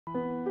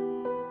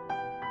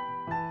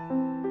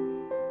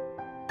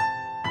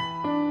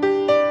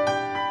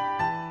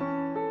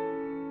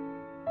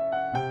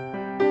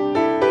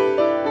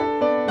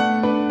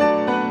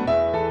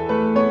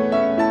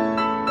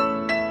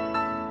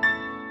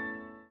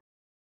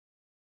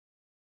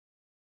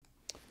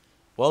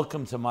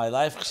Welcome to My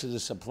Life,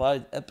 Chassidus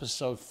Applied,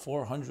 episode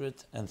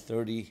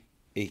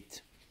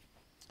 438.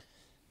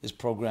 This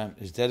program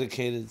is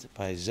dedicated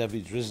by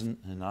Zevi Drizzen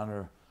in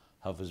honor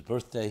of his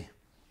birthday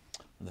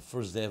on the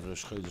first day of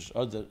Rosh Chodesh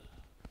Adar,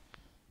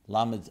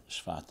 Lamed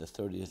Shvat, the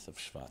 30th of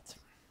Shvat.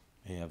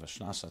 May you have a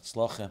Shnas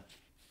Hatzlacha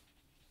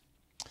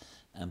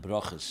and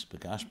Brachas,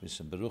 Begashmis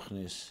and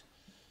Beruchnis,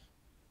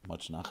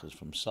 much nachas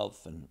from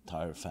himself and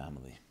entire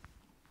family.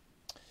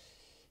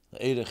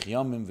 Le'erech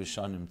Yomim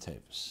V'shanim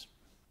Tevis.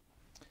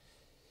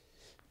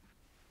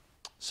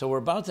 So we're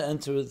about to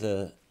enter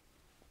the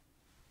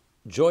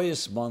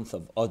joyous month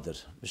of Adar,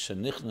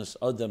 Mishanichnas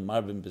Adar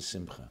Marbim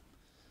B'Simcha.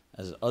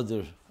 As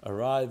Adar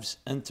arrives,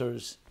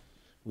 enters,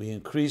 we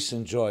increase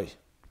in joy.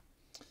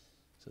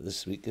 So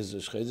this week is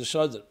Rosh Chodesh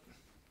Adar.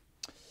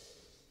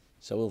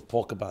 So we'll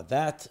talk about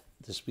that.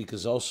 This week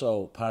is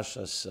also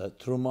Parshas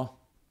Terumah,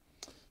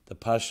 the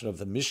Parsha of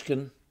the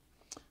Mishkan,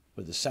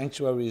 where the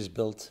sanctuary is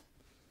built,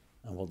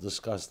 and we'll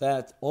discuss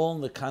that, all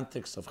in the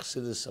context of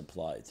Chassidus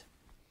applied.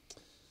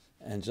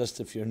 And just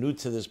if you're new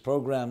to this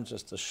program,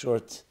 just a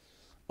short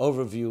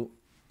overview.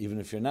 Even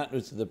if you're not new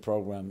to the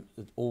program,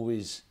 it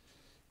always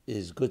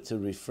is good to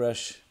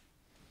refresh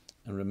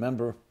and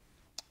remember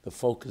the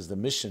focus, the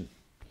mission.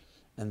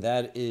 And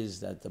that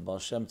is that the Baal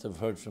Shem Tov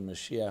heard from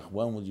Mashiach,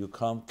 when will you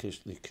come?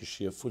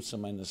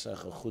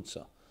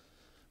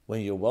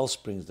 When your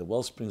wellsprings, the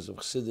wellsprings of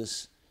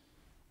Chassidus,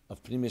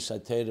 of Pnimis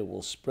HaTorah,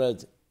 will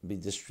spread, be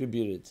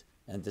distributed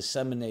and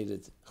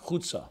disseminated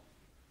chutza,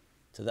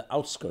 to the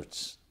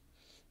outskirts.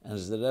 And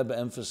as the Rebbe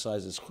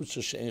emphasizes,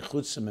 chutza she'ein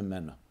chutza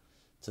mimena,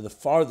 to the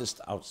farthest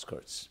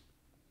outskirts.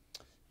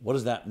 What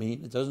does that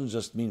mean? It doesn't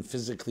just mean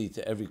physically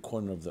to every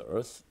corner of the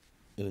earth.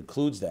 It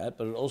includes that,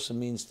 but it also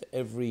means to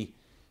every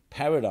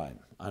paradigm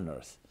on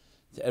earth,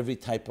 to every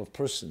type of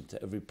person,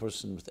 to every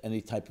person with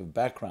any type of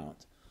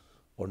background,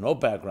 or no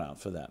background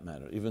for that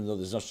matter, even though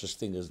there's no such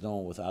thing as no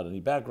one without any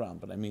background,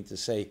 but I mean to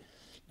say,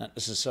 not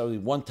necessarily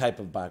one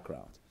type of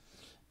background.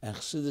 And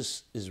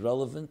Chassidus is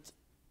relevant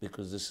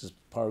because this is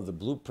part of the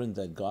blueprint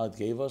that God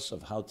gave us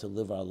of how to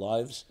live our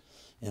lives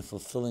in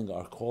fulfilling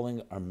our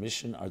calling, our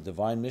mission, our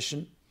divine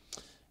mission,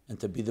 and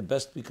to be the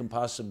best we can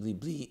possibly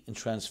be in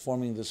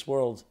transforming this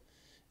world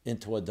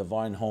into a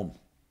divine home.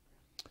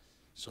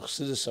 So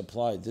Chassidus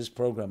Applied, this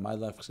program, My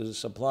Life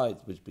Chassidus Applied,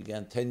 which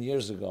began 10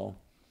 years ago,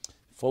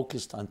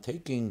 focused on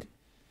taking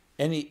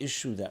any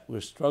issue that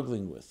we're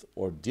struggling with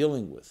or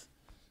dealing with.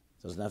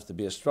 It doesn't have to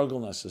be a struggle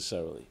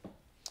necessarily.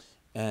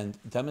 And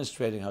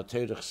demonstrating how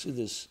Torah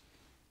Chassidus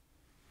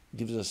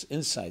gives us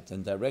insight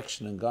and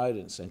direction and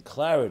guidance and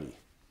clarity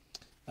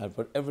at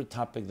whatever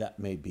topic that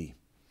may be.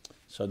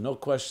 So no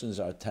questions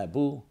are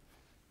taboo,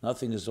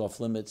 nothing is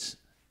off limits,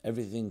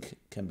 everything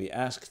can be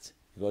asked.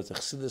 You go to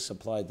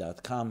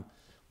chassidusapply.com,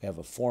 we have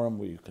a forum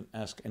where you can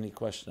ask any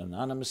question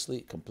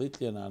anonymously,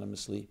 completely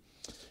anonymously,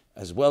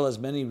 as well as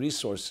many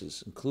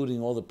resources,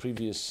 including all the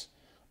previous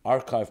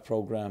archive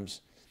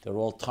programs. They're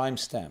all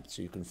time-stamped,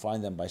 so you can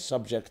find them by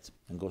subject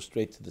and go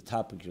straight to the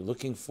topic you're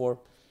looking for.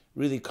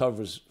 Really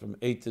covers from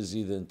A to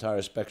Z the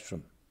entire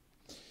spectrum,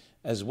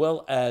 as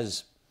well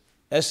as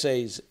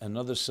essays and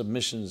other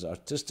submissions,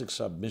 artistic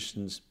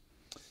submissions,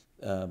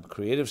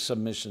 creative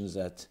submissions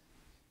that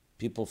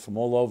people from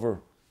all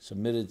over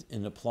submitted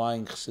in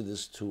applying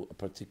Chassidus to a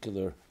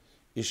particular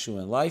issue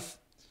in life,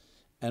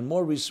 and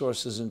more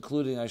resources,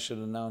 including, I should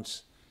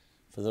announce,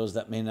 for those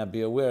that may not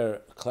be aware,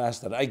 a class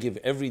that I give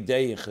every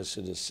day in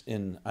Chassidus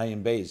in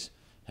Ayin Beis,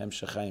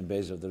 Hemshech Ayin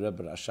Beis of the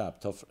Rebbe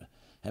Rashab,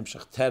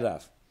 Hemshech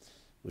Terav,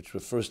 which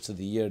refers to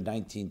the year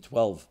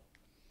 1912,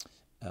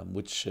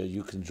 which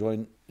you can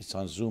join. It's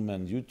on Zoom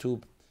and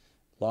YouTube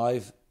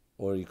live,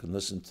 or you can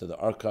listen to the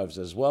archives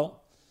as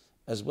well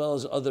as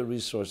other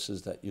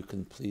resources that you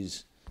can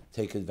please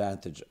take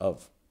advantage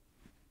of.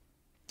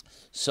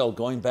 So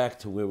going back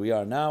to where we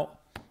are now,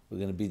 we're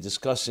going to be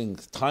discussing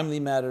timely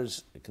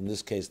matters, like in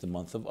this case the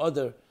month of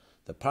Adar,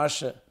 the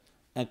Parsha,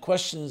 and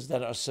questions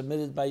that are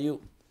submitted by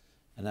you.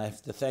 And I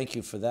have to thank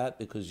you for that,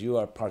 because you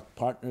are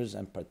partners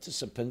and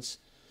participants,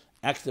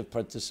 active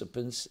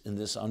participants in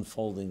this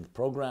unfolding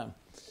program,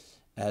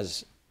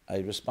 as I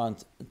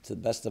respond to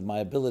the best of my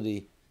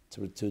ability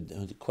to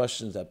the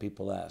questions that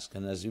people ask.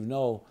 And as you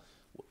know,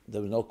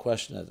 there was no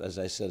question, as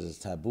I said, is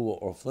taboo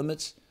or off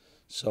limits.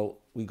 So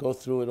we go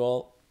through it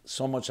all.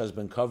 So much has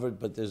been covered,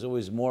 but there's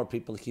always more.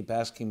 People keep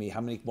asking me, how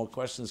many more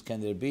questions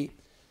can there be?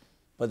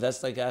 But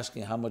that's like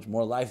asking how much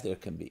more life there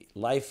can be.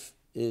 Life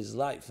is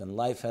life, and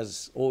life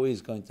has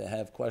always going to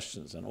have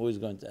questions and always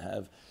going to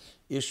have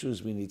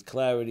issues. We need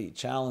clarity,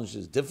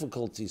 challenges,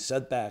 difficulties,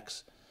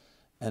 setbacks,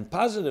 and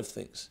positive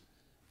things.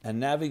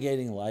 And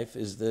navigating life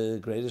is the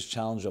greatest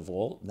challenge of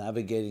all,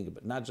 navigating,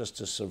 but not just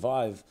to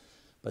survive,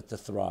 but to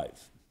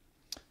thrive.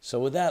 So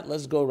with that,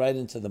 let's go right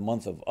into the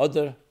month of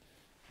Adar.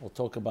 We'll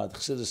talk about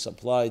Chassidus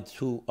applied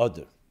to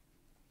Adar.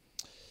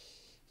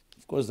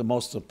 Of course, the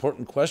most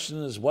important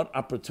question is, what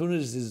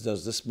opportunities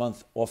does this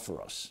month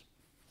offer us?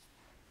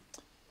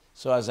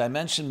 So as I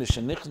mentioned,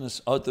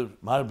 Mishanichnas Adar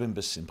Marbim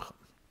B'Simcha.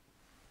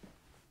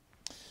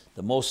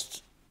 The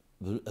most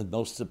the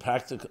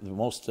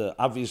most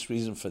obvious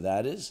reason for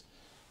that is,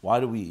 why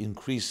do we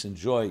increase in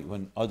joy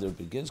when Adar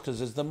begins?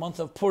 Because it's the month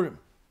of Purim.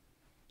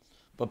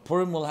 But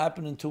Purim will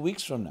happen in 2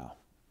 weeks from now.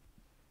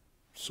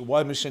 So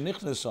why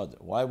Mishanichnes Adar?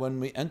 Why when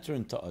we enter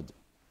into Adar?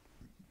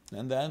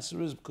 And the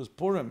answer is because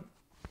Purim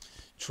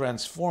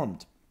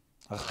transformed.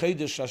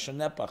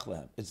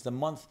 It's the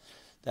month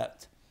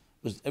that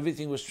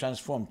everything was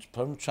transformed.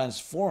 Purim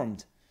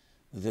transformed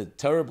the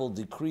terrible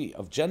decree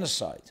of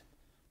genocide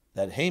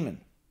that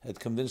Haman had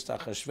convinced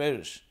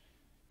Achashverosh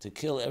to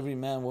kill every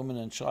man, woman,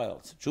 and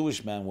child,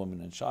 Jewish man,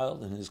 woman, and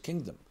child in his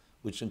kingdom,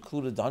 which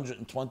included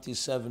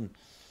 127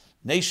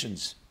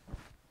 nations,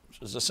 which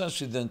was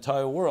essentially the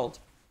entire world.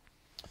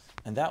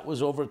 And that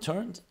was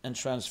overturned and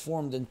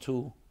transformed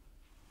into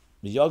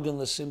Miyagin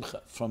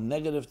L'Simcha, from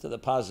negative to the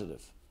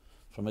positive,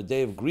 from a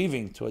day of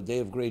grieving to a day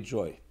of great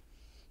joy.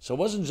 So it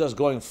wasn't just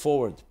going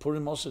forward.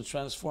 Purim also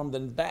transformed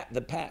in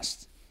the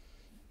past.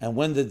 And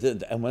when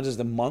is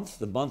the month?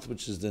 The month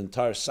which is the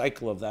entire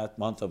cycle of that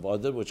month of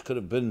Adar, which could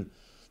have been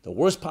the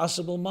worst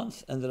possible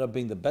month, ended up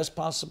being the best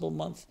possible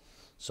month.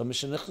 So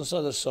Mishanichnas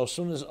Adar, so as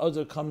soon as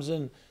Adar comes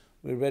in,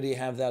 we already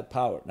have that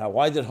power. Now,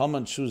 why did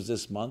Haman choose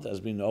this month?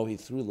 As we know, he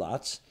threw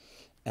lots,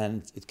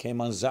 and it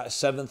came on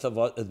 7th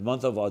of the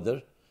month of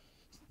Adar.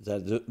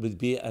 That would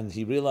be, and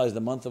he realized the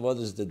month of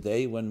Adar is the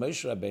day when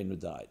Moshe Rabbeinu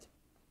died.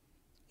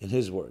 In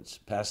his words,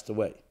 passed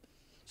away.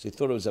 So he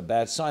thought it was a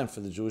bad sign for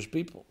the Jewish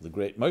people, the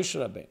great Moshe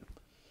Rabbeinu.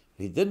 What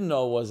he didn't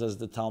know was, as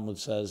the Talmud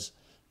says,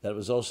 that it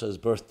was also his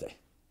birthday.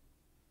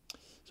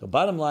 So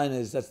bottom line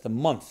is, that's the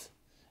month.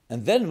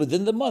 And then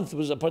within the month, there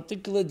was a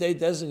particular day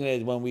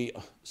designated when we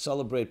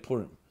celebrate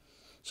Purim.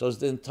 So it's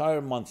the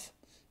entire month.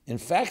 In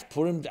fact,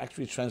 Purim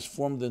actually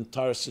transformed the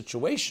entire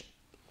situation.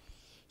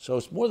 So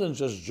it's more than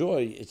just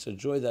joy, it's a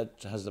joy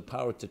that has the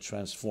power to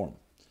transform.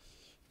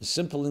 In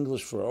simple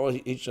English for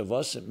each of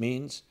us, it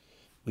means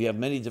we have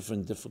many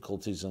different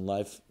difficulties in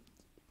life.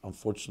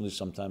 Unfortunately,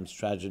 sometimes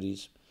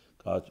tragedies.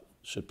 God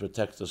should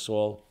protect us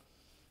all.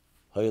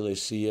 We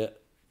should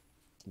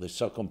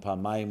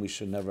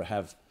never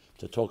have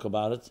to talk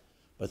about it.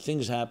 But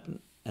things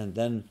happen, and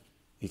then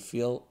we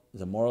feel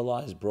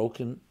demoralized,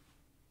 broken,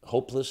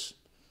 hopeless.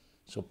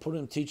 So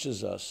Purim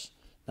teaches us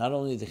not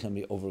only that can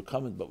we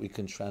overcome it, but we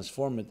can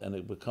transform it and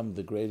it become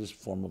the greatest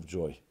form of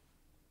joy.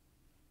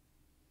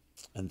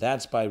 And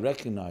that's by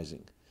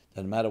recognizing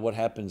that no matter what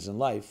happens in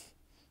life,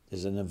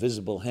 there's an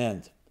invisible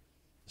hand.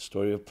 The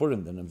story of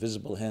Purim, the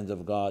invisible hand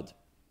of God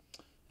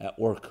at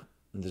work.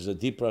 And there's a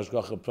deeper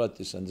Hashgacha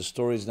Pratis, and the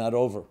story's not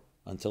over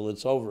until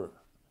it's over.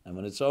 And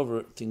when it's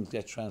over, things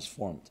get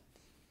transformed.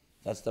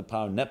 That's the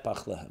power,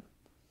 nepach lehem.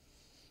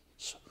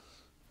 So,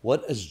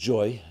 what is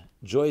joy?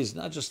 Joy is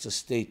not just a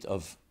state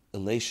of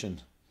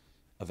elation,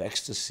 of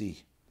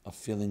ecstasy, of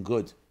feeling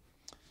good.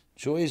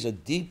 Joy is a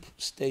deep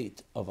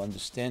state of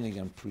understanding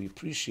and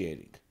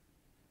appreciating.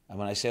 And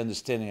when I say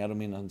understanding, I don't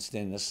mean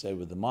understanding necessarily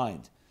with the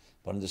mind,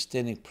 but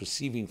understanding,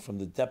 perceiving from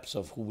the depths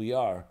of who we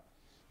are,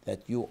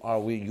 that you are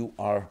where you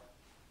are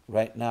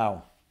right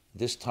now,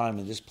 this time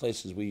and this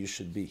place is where you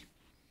should be.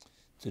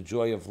 The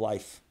joy of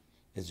life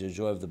is the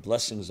joy of the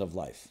blessings of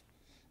life.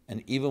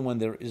 And even when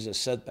there is a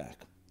setback,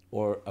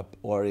 or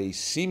a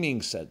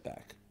seeming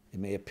setback, it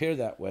may appear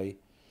that way,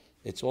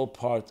 it's all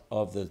part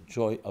of the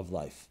joy of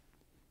life.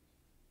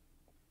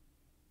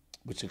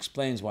 Which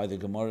explains why the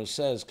Gemara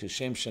says,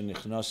 Kishem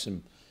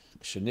shenichnasim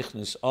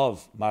shenichnas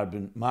of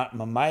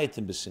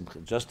mamayetim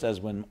b'simcha. Just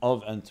as when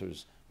of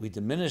enters, we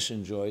diminish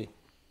in joy,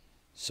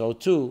 so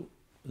too,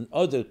 in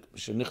other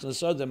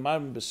shenichnas other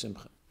marbin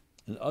b'simcha.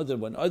 In other,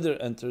 when other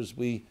enters,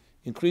 we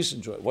increase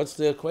in joy. What's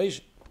the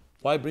equation?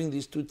 Why bring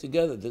these two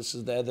together? This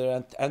is the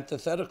other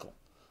antithetical.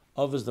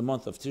 Of is the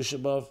month of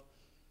Tisha B'Av,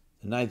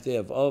 the 9th day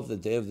of, the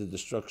day of the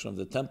destruction of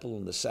the temple,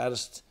 and the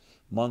saddest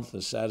month,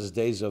 the saddest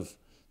days of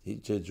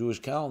the Jewish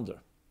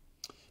calendar.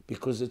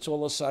 Because it's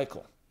all a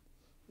cycle.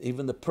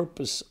 Even the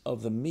purpose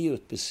of the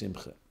miyut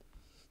b'simcha,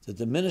 the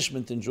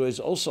diminishment in joy, is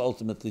also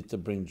ultimately to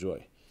bring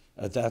joy.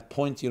 At that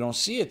point, you don't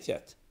see it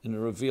yet in a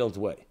revealed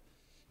way.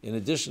 In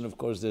addition, of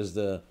course, there's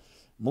the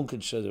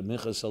Munkinsher, the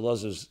Minchas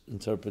Elazar's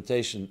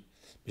interpretation,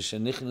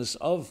 B'shenichnas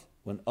of,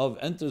 when of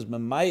enters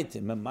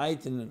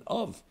memayitin and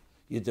of,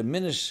 you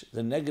diminish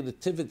the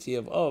negativity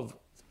of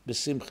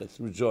b'simcha,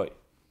 through joy.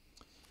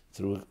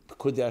 Through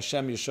Kudei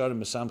Hashem Yishar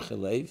Mesamche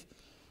Leiv,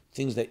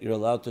 things that you're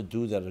allowed to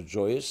do that are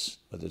joyous,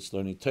 whether it's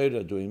learning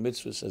Torah, doing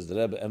mitzvahs, as the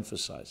Rebbe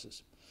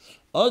emphasizes.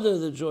 Other,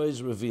 the joy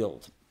is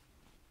revealed.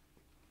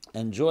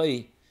 And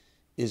joy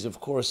is,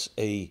 of course,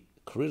 a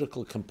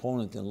critical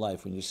component in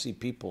life. When you see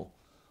people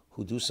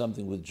who do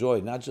something with joy,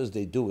 not just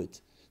they do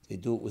it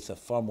with a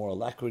far more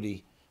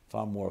alacrity,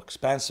 far more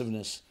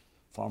expansiveness,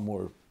 far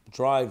more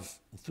drive,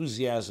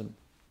 enthusiasm.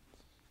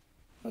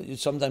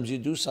 Sometimes you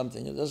do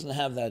something, it doesn't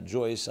have that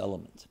joyous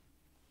element.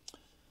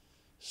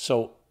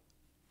 So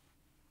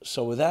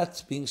with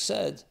that being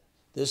said,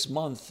 this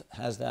month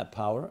has that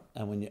power,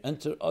 and when you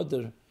enter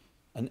Adar,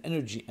 an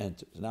energy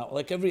enters. Now,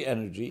 like every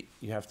energy,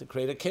 you have to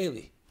create a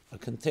keli, a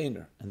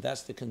container, and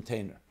that's the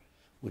container,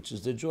 which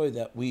is the joy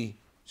that we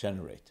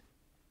generate.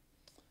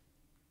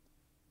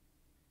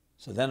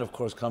 So then, of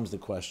course, comes the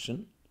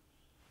question,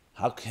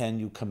 how can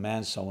you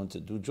command someone to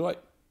do joy?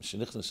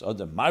 Joy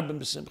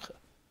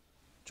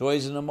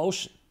is an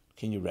emotion.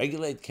 Can you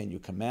regulate? Can you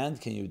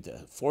command? Can you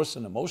force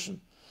an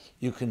emotion?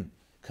 You can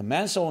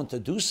command someone to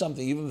do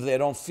something even if they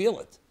don't feel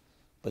it,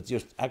 but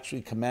you're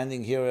actually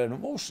commanding here an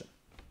emotion.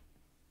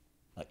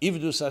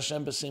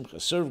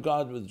 Serve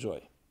God with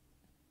joy.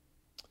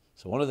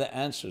 So one of the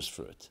answers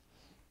for it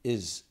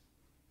is,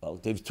 well,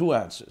 they have two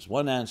answers.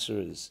 One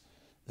answer is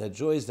that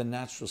joy is the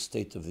natural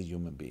state of the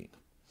human being.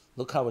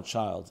 Look how a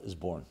child is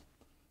born.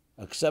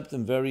 Except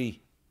in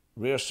very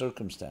rare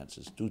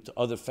circumstances, due to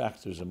other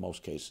factors in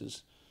most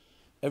cases,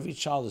 every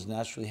child is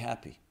naturally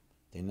happy.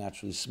 They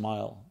naturally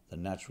smile. They're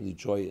naturally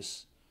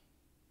joyous,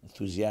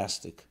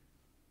 enthusiastic.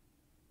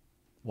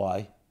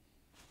 Why?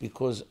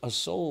 Because a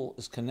soul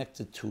is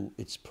connected to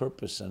its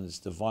purpose and its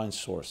divine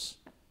source.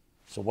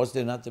 So what's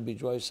there not to be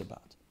joyous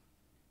about?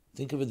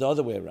 Think of it the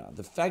other way around.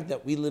 The fact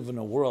that we live in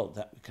a world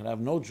that we can have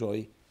no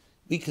joy,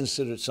 we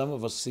consider, some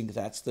of us think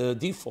that's the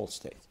default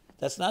state.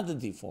 That's not the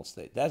default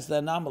state. That's the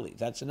anomaly.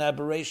 That's an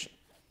aberration.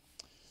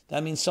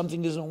 That means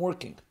something isn't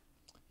working.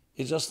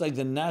 It's just like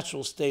the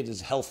natural state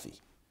is healthy.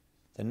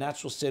 The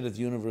natural state of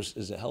the universe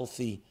is a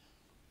healthy,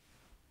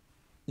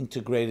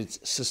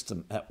 integrated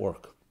system at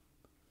work.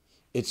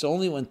 It's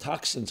only when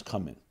toxins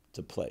come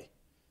into play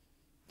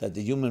that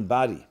the human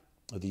body,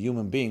 or the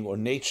human being, or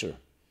nature,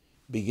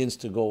 begins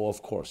to go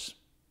off course.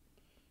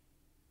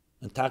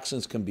 And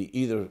toxins can be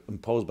either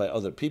imposed by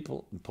other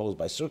people, imposed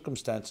by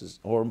circumstances,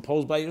 or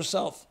imposed by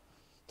yourself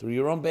through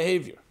your own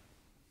behavior.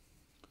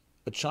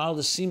 A child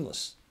is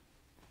seamless.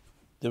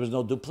 There is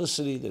no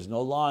duplicity, there's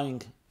no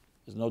lying,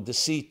 there's no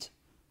deceit.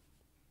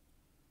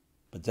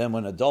 But then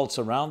when adults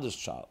around this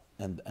child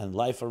and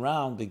life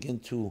around begin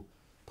to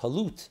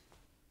pollute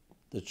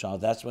the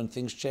child, that's when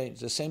things change.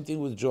 The same thing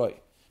with joy.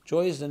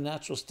 Joy is the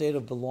natural state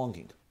of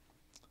belonging.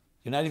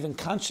 You're not even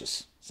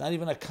conscious. It's not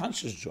even a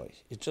conscious joy.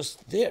 It's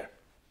just there.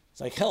 It's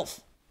like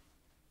health.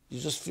 It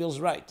just feels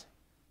right.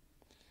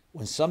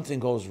 When something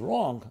goes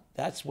wrong,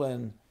 that's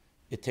when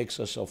it takes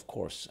us off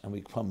course and we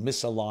become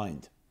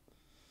misaligned.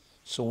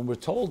 So when we're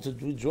told to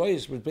do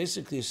joyous, we're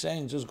basically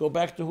saying just go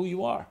back to who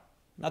you are.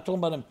 Not talking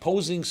about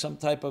imposing some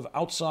type of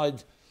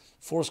outside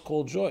force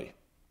called joy.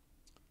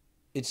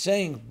 It's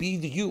saying be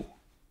the you.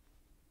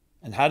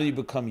 And how do you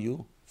become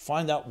you?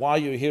 Find out why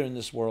you're here in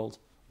this world,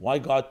 why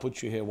God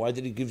put you here, why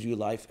did He give you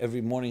life.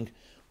 Every morning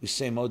we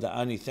say, Moda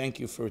Ani, thank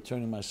you for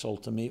returning my soul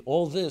to me.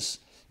 All this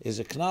is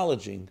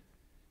acknowledging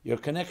your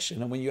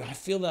connection. And when you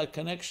feel that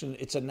connection,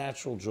 it's a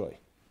natural joy.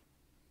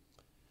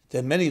 There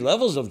are many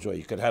levels of joy.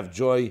 You could have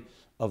joy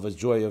of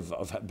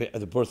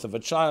the birth of a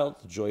child,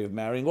 the joy of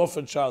marrying off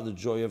a child, the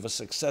joy of a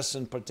success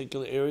in a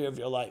particular area of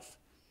your life.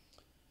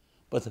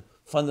 But the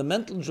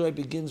fundamental joy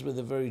begins with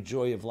the very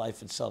joy of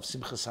life itself,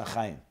 Simchas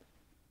HaChaim.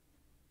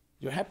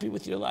 You're happy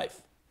with your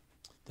life.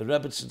 The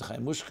Rebbetzin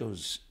Chaim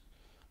Mushka,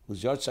 whose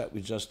yahrzeit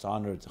we just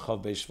honored,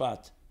 Chav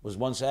Beishvat, was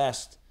once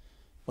asked,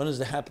 when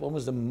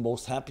was the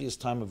most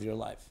happiest time of your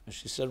life? And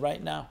she said,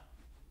 right now.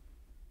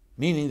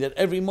 Meaning that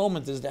every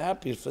moment is the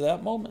happiest for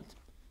that moment.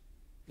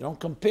 You don't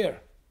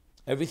compare.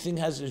 Everything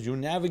has, as you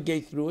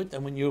navigate through it,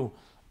 and when you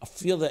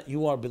feel that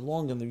you are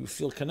belonging, and you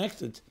feel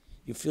connected,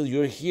 you feel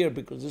you're here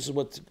because this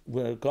is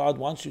where God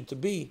wants you to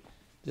be,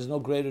 there's no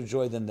greater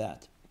joy than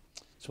that.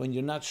 So when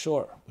you're not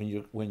sure,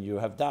 when you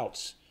have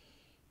doubts,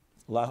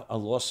 a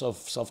loss of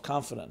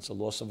self-confidence, a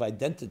loss of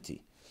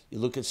identity, you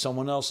look at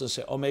someone else and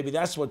say, oh, maybe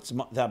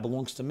that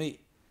belongs to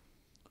me.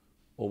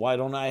 Or why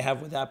don't I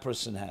have what that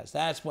person has?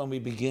 That's when we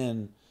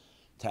begin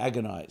to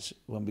agonize,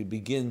 when we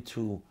begin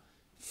to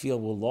feel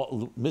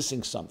we're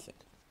missing something.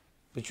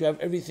 But you have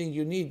everything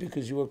you need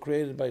because you were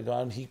created by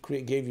God and He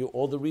gave you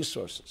all the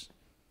resources.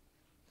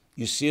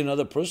 You see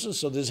another person,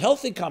 so there's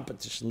healthy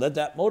competition. Let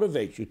that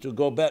motivate you to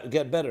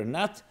get better,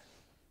 not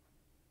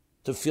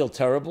to feel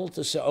terrible,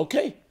 to say,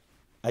 okay,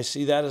 I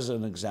see that as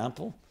an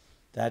example.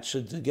 That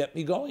should get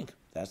me going.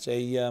 That's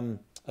a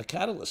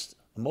catalyst,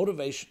 a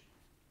motivation.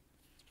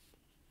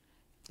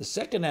 The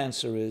second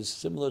answer is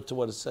similar to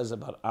what it says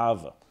about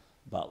Ava,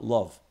 about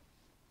love.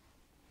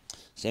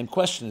 Same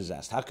question is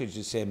asked. How could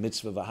you say a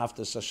mitzvah,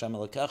 v'haftas Hashem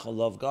Elokecha,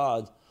 love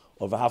God,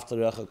 or v'hafta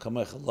recha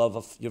kamecha, love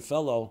of your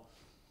fellow?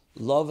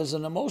 Love is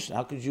an emotion.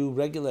 How could you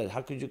regulate it?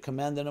 How could you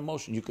command an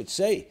emotion? You could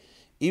say,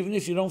 even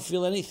if you don't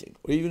feel anything,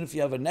 or even if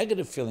you have a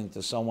negative feeling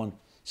to someone,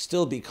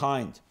 still be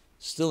kind,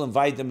 still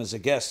invite them as a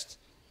guest,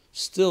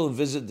 still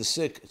visit the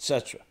sick,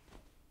 etc.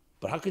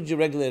 But how could you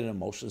regulate an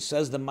emotion?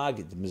 Says the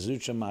Magid, the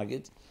Mezucha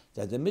Magid,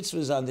 that the mitzvah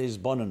is on the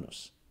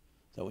Hisbonenus,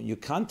 that when you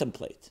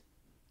contemplate,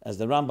 as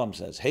the Rambam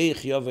says, Hey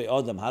Chiyovei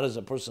Adam, how does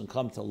a person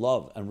come to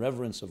love and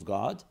reverence of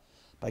God?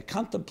 By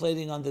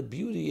contemplating on the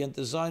beauty and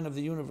design of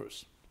the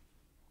universe,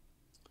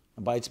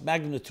 and by its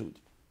magnitude.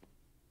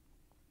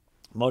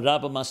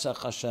 Moraba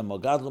Masach Hashem,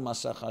 Mogadlu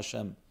Masach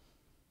Hashem,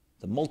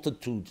 the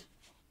multitude,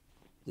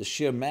 the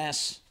sheer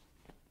mass,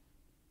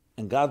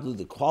 and Gadlu,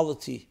 the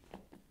quality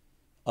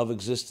of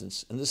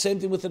existence. And the same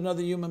thing with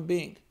another human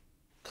being.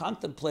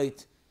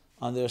 Contemplate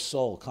on their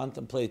soul.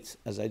 Contemplate,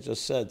 as I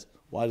just said,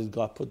 why did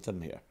God put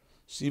them here?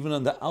 So even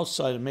on the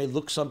outside, it may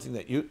look something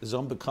that is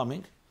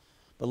unbecoming.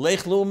 But Lech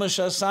Lu'uma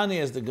Shasani,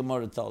 as the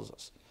Gemara tells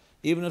us.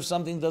 Even if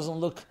something doesn't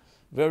look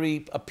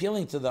very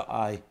appealing to the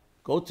eye,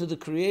 go to the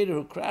Creator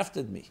who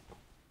crafted me.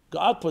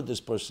 God put this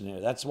person here.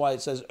 That's why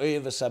it says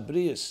Oyev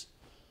Sabrius,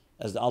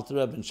 as the Alter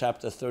Rebbe in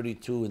chapter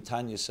 32 in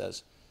Tanya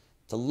says,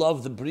 to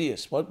love the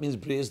Brius. What means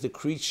Brius? The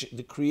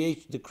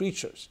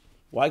creatures.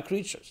 Why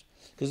creatures?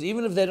 Because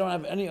even if they don't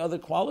have any other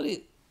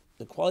quality,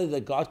 the quality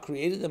that God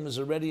created them is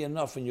already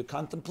enough when you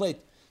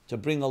contemplate to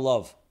bring a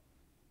love.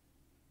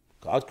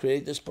 God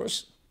created this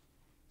person.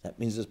 That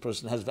means this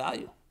person has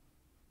value.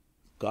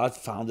 God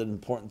found it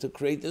important to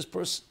create this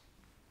person.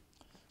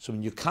 So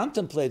when you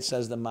contemplate,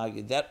 says the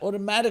Maggid, that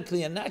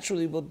automatically and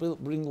naturally will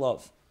bring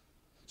love.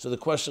 So the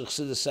question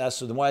Chassidus asks,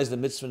 so then why is the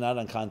mitzvah not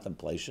on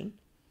contemplation?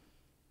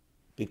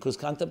 Because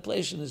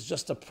contemplation is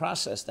just a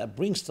process that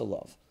brings to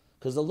love.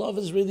 Because the love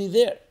is really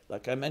there.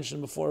 Like I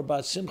mentioned before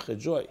about simcha,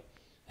 joy. It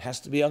has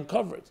to be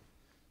uncovered.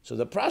 So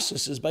the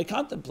process is by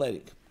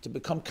contemplating, to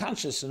become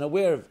conscious and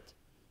aware of it.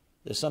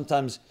 There's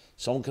sometimes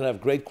someone can have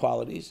great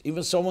qualities,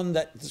 even someone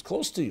that is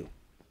close to you.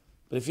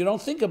 But if you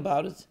don't think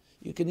about it,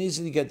 you can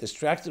easily get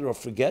distracted or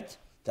forget.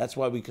 That's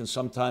why we can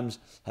sometimes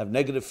have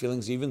negative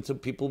feelings even to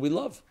people we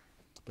love.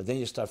 But then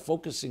you start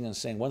focusing and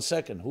saying, 1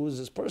 second, who is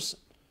this person?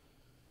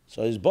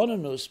 So his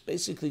bonanus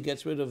basically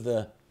gets rid of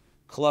the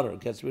clutter,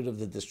 gets rid of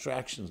the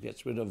distractions,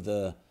 gets rid of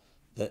the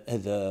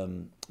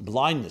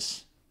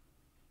blindness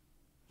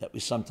that we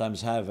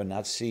sometimes have and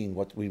not seeing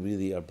what we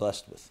really are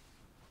blessed with.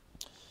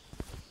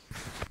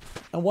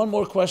 And one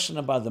more question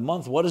about the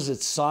month. What is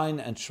its sign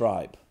and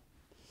tribe?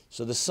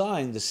 So the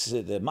sign,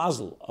 the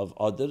mazel of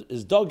Adar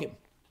is Dogim,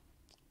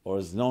 or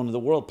is known in the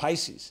world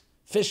Pisces,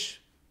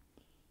 fish.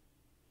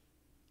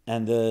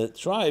 And the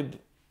tribe,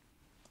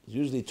 there's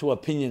usually two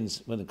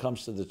opinions when it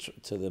comes to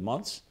the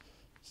months.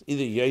 It's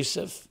either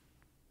Yosef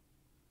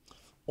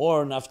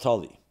or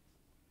Naphtali.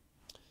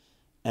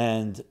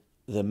 And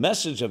the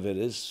message of it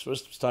is,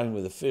 first starting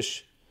with the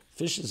fish.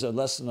 Fish is a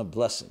lesson of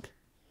blessing.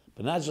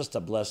 But not just a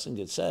blessing,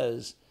 it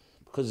says,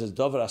 because it's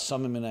Dover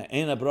Asamim Mina,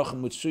 Ein Abracha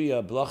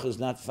Mutsuya, Blach is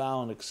not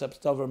found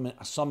except Dover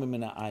Asamim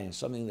Mina Ayin,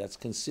 something that's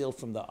concealed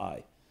from the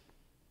eye.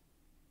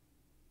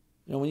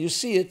 You know, when you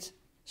see it,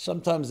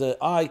 sometimes the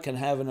eye can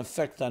have an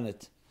effect on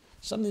it.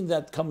 Something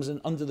that comes in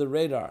under the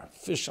radar,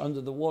 fish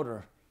under the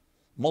water,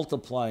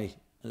 multiply.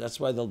 And that's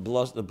why the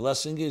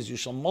blessing is, you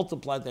shall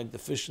multiply like the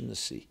fish in the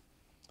sea.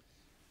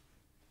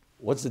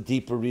 What's the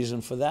deeper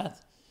reason for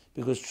that?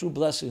 Because true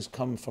blessings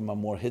come from a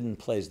more hidden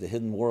place, the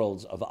hidden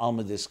worlds of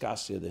Alma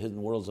Discasia, the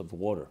hidden worlds of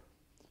water.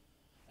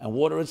 And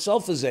water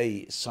itself is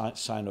a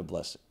sign of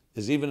blessing.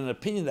 There's even an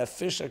opinion that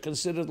fish are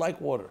considered like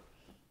water,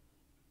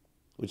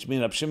 which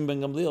means Reb Shimon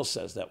ben Gamliel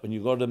says that when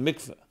you go to the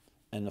mikveh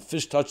and the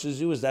fish touches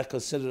you, is that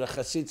considered a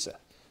chassidza?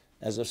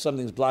 As if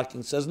something's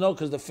blocking. Says no,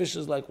 because the fish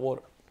is like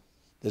water.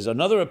 There's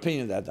another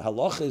opinion that the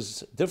halacha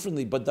is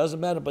differently, but doesn't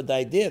matter, but the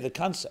idea, the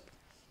concept.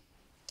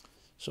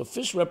 So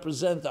fish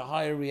represent a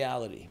higher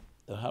reality.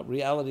 The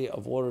reality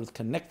of water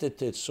connected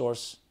to its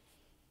source,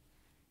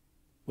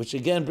 which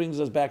again brings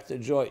us back to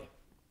joy.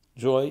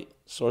 Joy,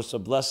 source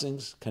of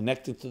blessings,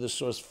 connected to the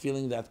source,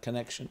 feeling that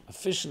connection. A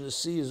fish in the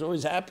sea is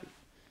always happy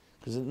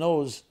because it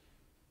knows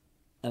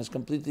and is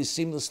completely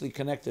seamlessly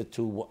connected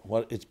to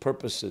what its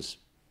purpose is.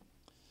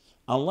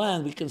 On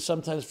land, we can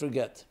sometimes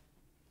forget.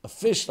 A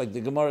fish, like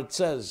the Gemara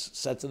says,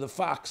 said to the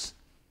fox,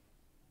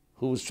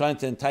 who was trying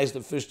to entice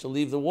the fish to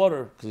leave the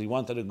water because he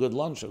wanted a good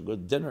lunch or a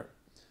good dinner.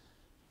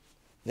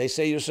 They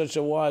say, you're such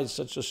a wise,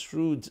 such a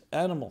shrewd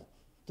animal.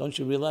 Don't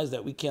you realize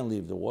that we can't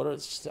leave the water?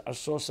 It's our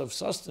source of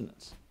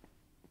sustenance.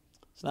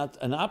 It's not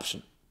an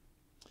option.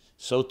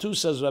 So too,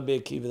 says Rabbi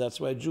Akiva, that's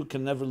why a Jew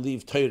can never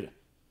leave Torah. You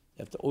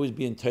have to always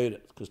be in Torah,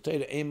 because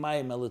Torah ain't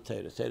mayim ela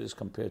Torah. Torah is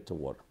compared to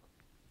water.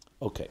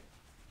 Okay.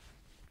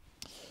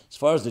 As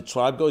far as the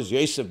tribe goes,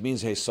 Yosef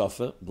means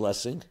Hesafa,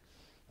 blessing,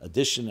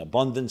 addition,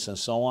 abundance, and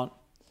so on.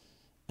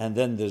 And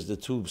then there's the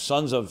two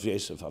sons of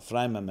Yosef,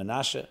 Ephraim and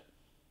Menashe,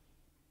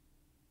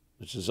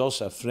 which is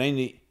also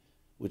Afreni,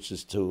 which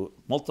is to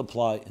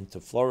multiply and to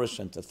flourish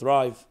and to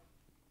thrive.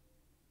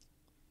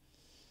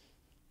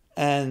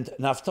 And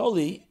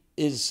Naphtali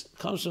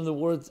comes from the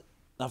word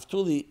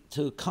Naphtali,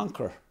 to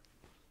conquer,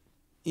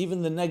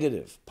 even the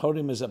negative.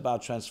 Purim is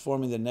about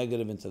transforming the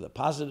negative into the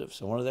positive.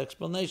 So one of the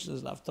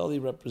explanations, Naphtali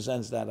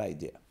represents that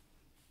idea.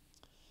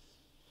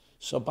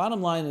 So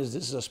bottom line is,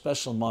 this is a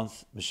special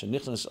month.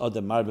 Mishanichnas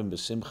Adar Marbin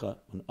B'Simcha.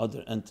 When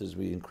Adar enters,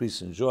 we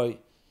increase in joy. It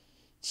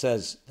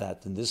says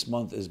that in this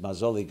month is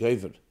Mazali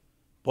Gever,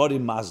 Bori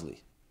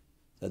Mazli,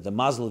 that the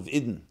Mazel of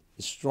Eden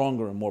is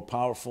stronger and more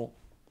powerful.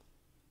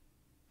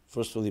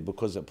 Firstly,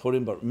 because of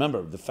Purim, but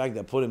remember, the fact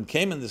that Purim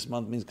came in this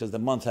month means because the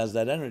month has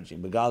that energy.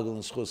 Megalgal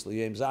and Schus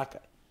L'Yem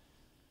Zakai.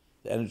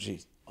 The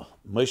energy,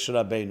 Moshe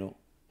Rabbeinu,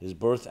 his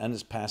birth and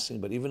his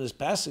passing, but even his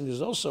passing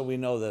is also, we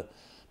know, the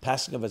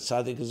passing of a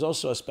tzaddik is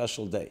also a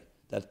special day.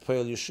 That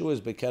Poel Yeshua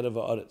is Bekerev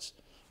Ha'aretz,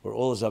 where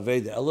all his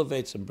Aveda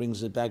elevates and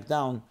brings it back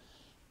down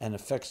and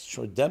affects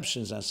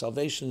redemptions and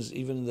salvations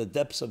even in the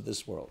depths of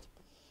this world.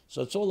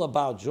 So it's all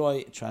about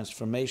joy,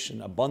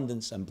 transformation,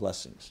 abundance, and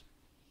blessings.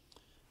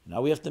 Now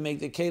we have to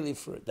make the keli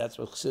for it. That's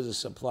what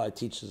Chassidus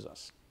teaches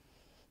us.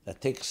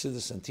 That takes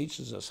Chassidus and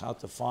teaches us how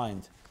to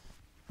find,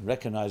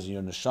 recognizing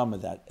your neshama,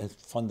 that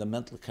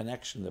fundamental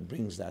connection that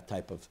brings that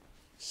type of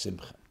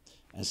simcha.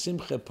 And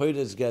simcha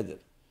poides geder.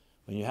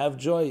 When you have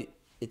joy,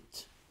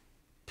 it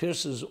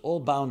pierces all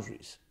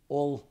boundaries,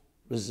 all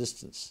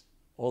resistance,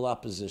 all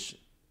opposition.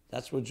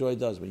 That's what joy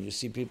does. When you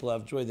see people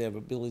have joy, they have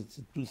ability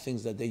to do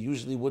things that they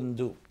usually wouldn't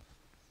do.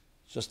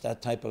 It's just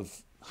that type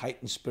of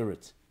heightened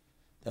spirit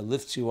that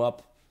lifts you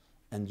up,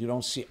 and you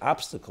don't see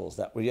obstacles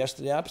that were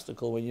yesterday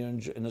obstacle. When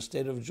you're in a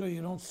state of joy,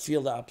 you don't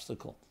feel the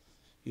obstacle.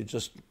 You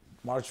just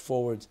march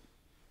forward,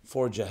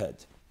 forge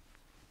ahead.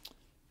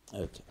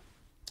 Okay.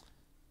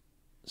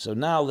 So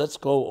now let's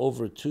go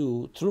over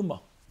to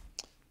Terumah.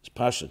 This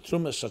Pasha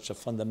Terumah is such a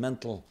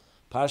fundamental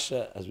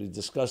Pasha, as we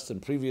discussed in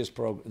previous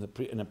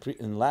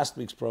in last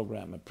week's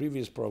program and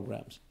previous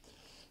programs,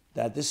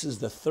 that this is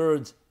the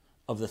third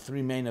of the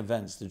three main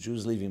events: the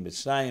Jews leaving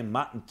Mitzrayim,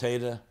 Matan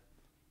Torah.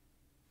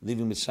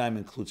 Leaving Mitzrayim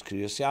includes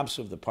Kriyas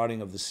Yamsuf, the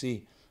parting of the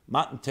sea.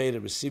 Matan Torah,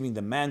 receiving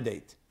the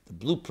mandate, the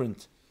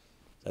blueprint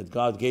that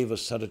God gave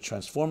us how to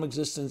transform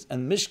existence.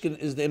 And Mishkan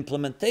is the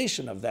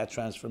implementation of that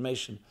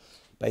transformation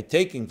by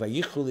taking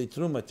Vayichuli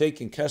Terumah,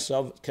 taking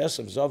Kesav,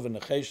 Zav, and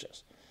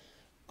Necheshas,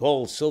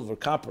 gold, silver,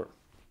 copper,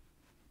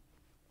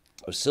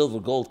 or silver,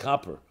 gold,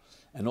 copper,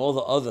 and all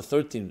the other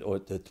 13, or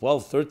the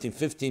 12, 13,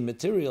 15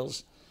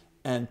 materials,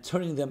 and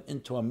turning them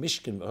into a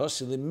Mishkan,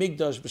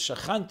 Mikdash,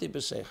 B'shachanti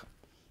b'seichem.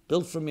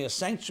 Build for me a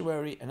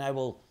sanctuary, and I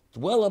will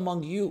dwell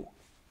among you,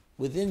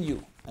 within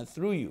you, and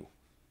through you,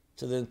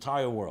 to the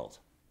entire world.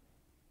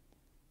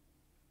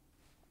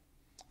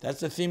 That's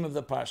the theme of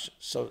the Pasha.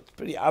 So it's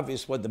pretty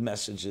obvious what the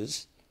message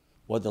is,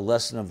 what the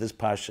lesson of this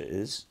Pasha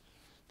is.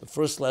 The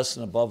first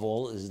lesson above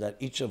all is that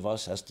each of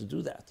us has to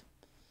do that.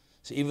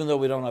 So even though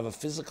we don't have a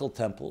physical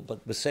temple,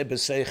 but b'sei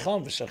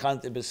b'seicham,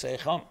 v'shachanti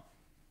b'seicham.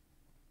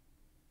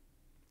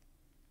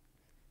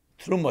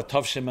 Terumah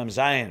Tov Mem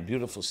Zayin,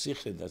 beautiful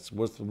sichid that's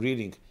worth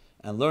reading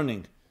and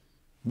learning,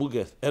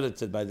 Mugeth,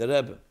 edited by the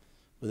Rebbe,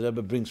 what the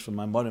Rebbe brings from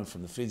Maimonim,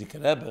 from the Frierdiker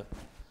Rebbe,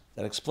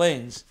 that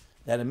explains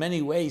that in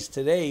many ways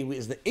today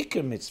is the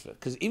Iker mitzvah,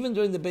 because even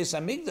during the Beis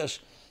HaMikdash,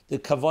 the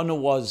kavanah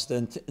was,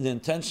 the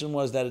intention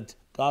was that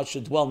God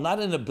should dwell not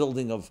in a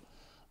building of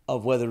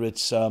whether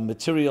it's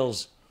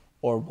materials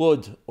or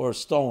wood or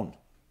stone.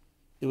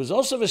 It was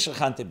also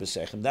v'shachanti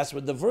b'seichem. That's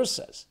what the verse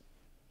says.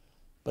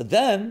 But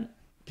then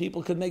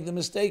people could make the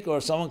mistake, or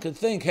someone could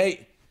think,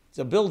 hey, it's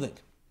a building.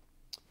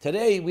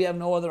 Today, we have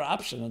no other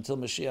option until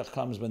Mashiach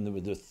comes, when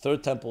the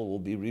third temple will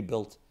be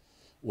rebuilt,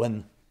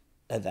 when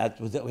that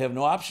we have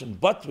no option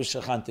but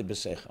v'shachanti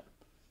b'seichem.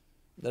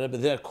 The Rebbe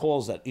there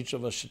calls that each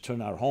of us should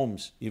turn our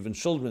homes, even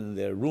children in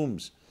their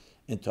rooms,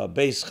 into a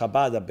beis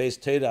Chabad, a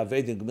beis Torah,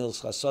 aved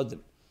gemilas chasadim,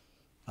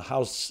 a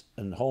house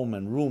and home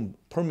and room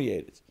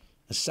permeated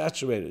and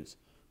saturated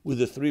with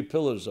the three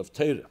pillars of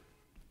Torah,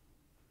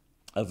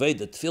 aved,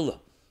 tefillah,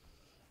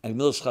 and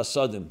gemilas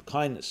chasadim,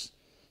 kindness,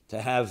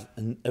 to have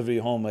in every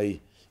home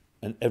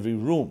in every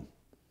room,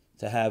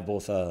 to have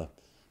both a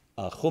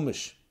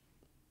chumash,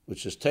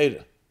 which is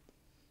Torah,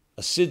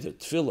 a siddur,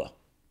 tefillah,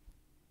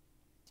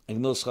 and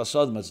gemilas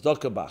chasadim, a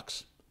tzedakah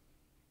box,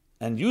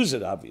 and use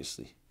it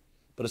obviously.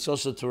 But it's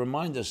also to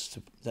remind us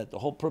that the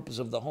whole purpose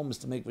of the home is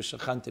to make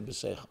v'shachanti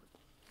b'seichem.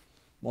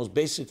 Most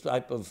basic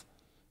type of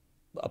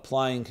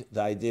applying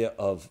the idea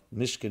of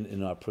Mishkan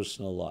in our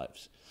personal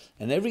lives.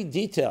 And every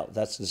detail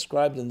that's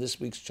described in this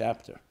week's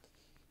chapter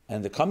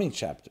and the coming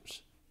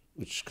chapters,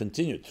 which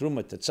continue,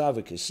 Terumah,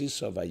 Tetzaveh,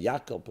 Kesisa,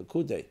 Vayakel,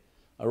 Pekudei,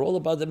 are all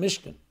about the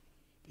Mishkan,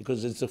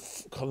 because it's the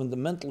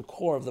fundamental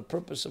core of the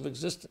purpose of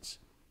existence.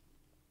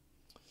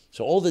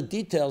 So all the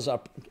details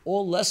are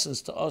all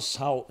lessons to us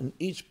how in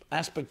each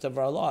aspect of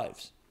our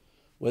lives,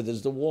 whether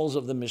it's the walls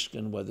of the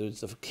Mishkan, whether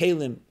it's the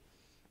Kalim,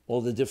 all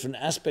the different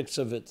aspects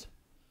of it,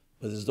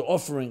 whether it's the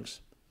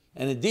offerings.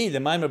 And indeed, the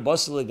Maimer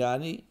Basel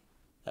Legani,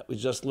 that we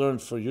just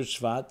learned for Yud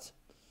Shvat,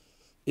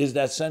 is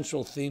that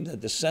central theme,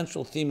 that the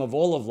central theme of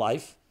all of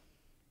life,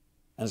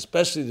 and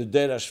especially the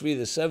Der Ashvi,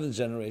 the seventh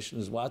generation,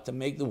 is what? To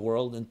make the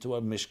world into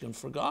a Mishkan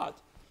for God.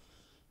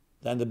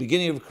 Then the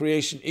beginning of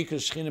creation, Ikar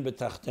Shechina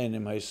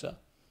B'Tachtenim Haisa,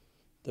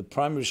 the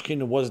primary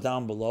Shekhinah was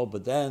down below,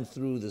 but then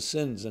through the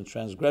sins and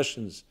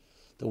transgressions,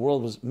 the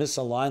world was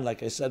misaligned.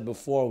 Like I said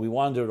before, we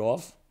wandered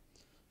off.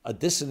 A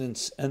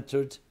dissonance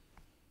entered,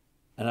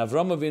 and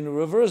Avram Avinu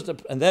reversed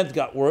it, and then it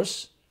got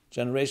worse,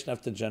 generation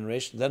after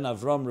generation. Then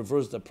Avram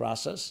reversed the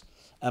process,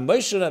 and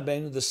Moshe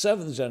Rabbeinu, the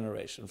seventh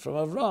generation from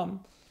Avram,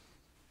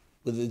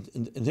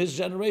 in his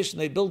generation,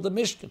 they built the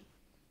Mishkan,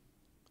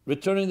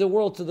 returning the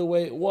world to the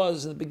way it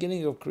was in the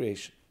beginning of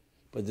creation.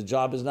 But the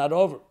job is not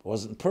over; it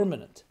wasn't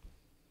permanent.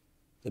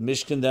 The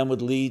Mishkan then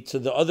would lead to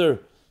the other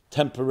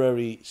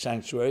temporary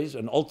sanctuaries,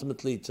 and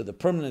ultimately to the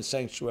permanent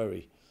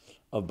sanctuary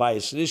of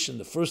Bayis Rishon,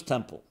 the first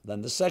temple,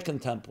 then the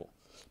second temple.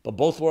 But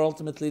both were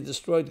ultimately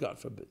destroyed, God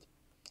forbid.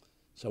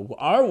 So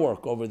our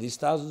work over these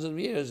thousands of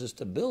years is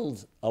to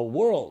build a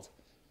world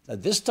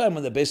that this time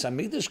when the Beis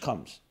HaMikdash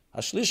comes,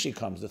 Hashlishi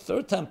comes, the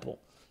third temple.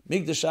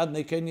 Mikdash ad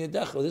Nekein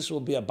Yedecha. This will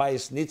be a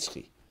bayis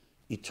nitzchi,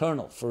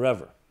 eternal,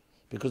 forever.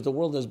 Because the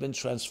world has been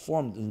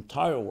transformed, the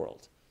entire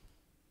world,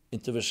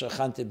 into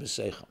V'shachanti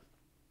b'seichem.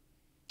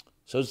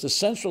 So it's the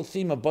central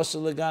theme of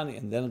Basar Legani,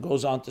 and then it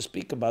goes on to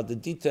speak about the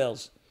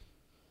details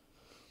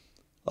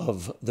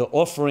of the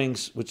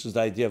offerings, which is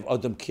the idea of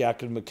Adam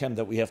Kiakir Mekem,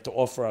 that we have to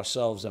offer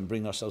ourselves and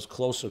bring ourselves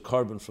closer,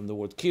 carbon from the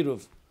word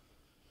Kiruv,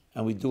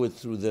 and we do it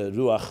through the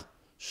Ruach,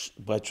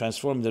 by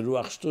transforming the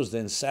Ruach Shtuz, the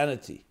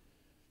insanity.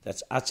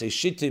 That's Atzei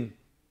Shittim,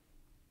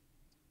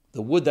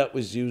 the wood that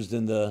was used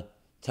in the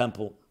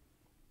temple,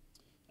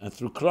 and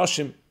through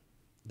Kroshim,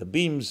 the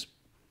beams,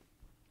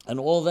 and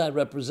all that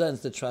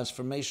represents the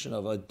transformation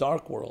of a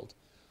dark world,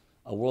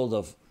 a world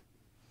of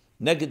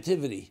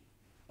negativity,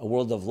 a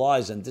world of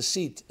lies and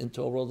deceit,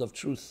 into a world of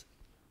truth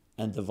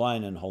and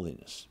divine and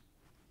holiness.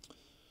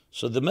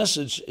 So the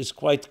message is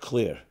quite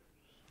clear,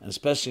 and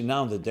especially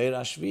now in the Deir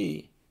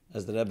HaShvi,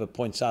 as the Rebbe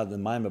points out, the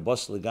Maimer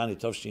Basar Legani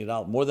Tovshin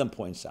Yiral more than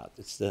points out,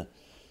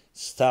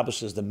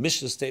 establishes the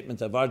mission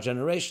statement of our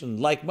generation,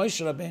 like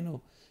Moshe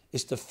Rabbeinu,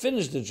 is to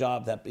finish the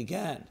job that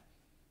began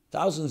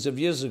thousands of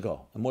years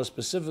ago, and more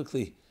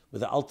specifically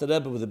with the Alter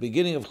Rebbe, with the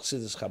beginning of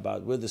Chassidus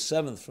Chabad. We're the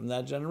seventh from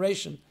that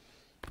generation,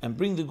 and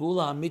bring the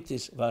Gula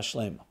Hamitis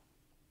V'Ashlema.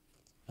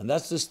 And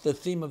that's just the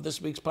theme of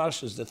this week's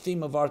parsha, is the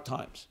theme of our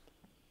times.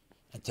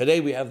 And today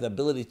we have the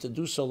ability to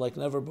do so like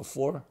never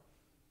before,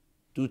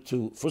 due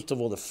to, first of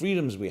all, the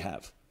freedoms we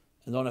have,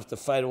 and don't have to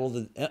fight all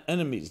the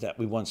enemies that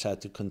we once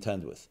had to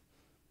contend with.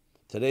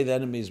 Today the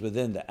enemy is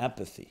within, the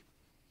apathy.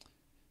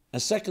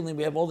 And secondly,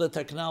 we have all the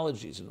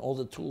technologies and all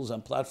the tools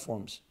and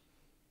platforms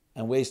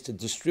and ways to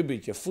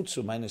distribute your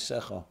futsu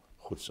meinesecha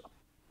chutza,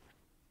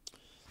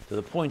 to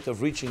the point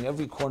of reaching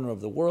every corner of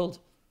the world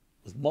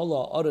with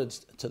mola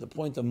aretz, to the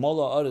point of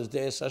mola aretz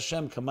deis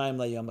Hashem kamayim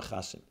layam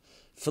echasim,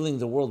 filling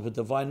the world with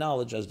divine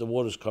knowledge as the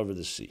waters cover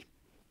the sea.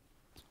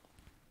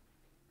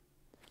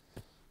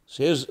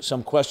 So here's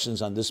some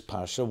questions on this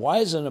parsha. Why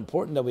is it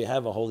important that we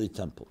have a holy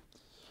temple?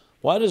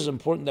 Why is it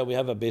important that we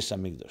have a Beis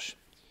HaMikdash?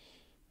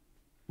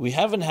 We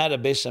haven't had a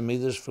Beis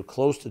HaMikdash for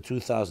close to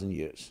 2,000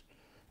 years.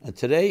 And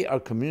today our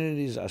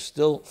communities are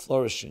still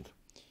flourishing.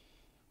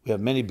 We have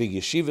many big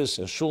yeshivas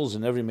and shuls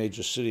in every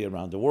major city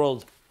around the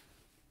world.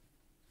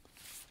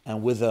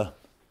 And with the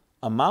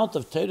amount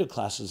of Torah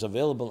classes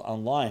available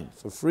online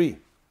for free,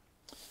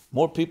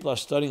 more people are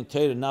studying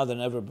Torah now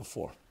than ever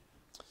before.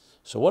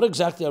 So what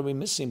exactly are we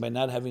missing by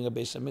not having a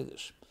Beis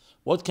HaMikdash?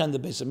 What can the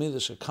Beis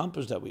HaMikdash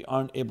accomplish that we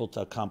aren't able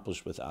to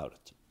accomplish without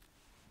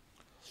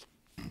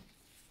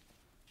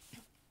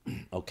it?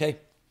 Okay.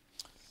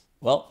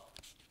 Well,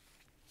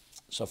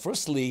 so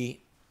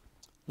firstly,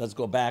 let's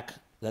go back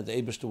that the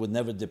Eibishter would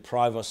never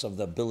deprive us of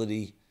the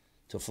ability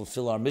to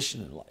fulfill our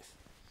mission in life.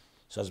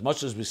 So as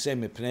much as we say,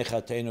 Mipnei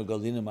Chateinu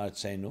Galinu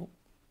Martzeinu,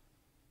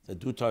 that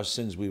due to our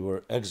sins we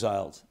were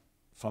exiled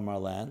from our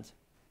land,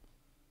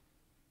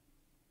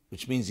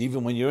 which means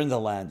even when you're in the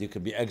land, you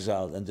could be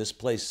exiled and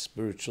displaced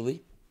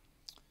spiritually.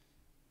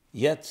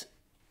 Yet,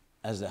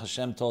 as the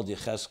Hashem told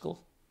Yecheskel,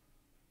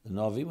 the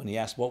Navi, when he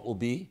asked what will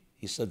be,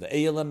 he said,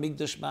 "Ve'eyelam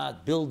Mikdash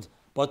Ma'at, build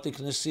Bate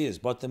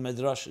Knesiyas, Bate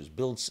Medrashas,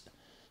 build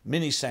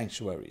mini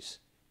sanctuaries,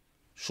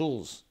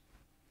 shuls,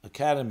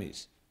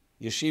 academies,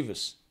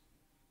 yeshivas,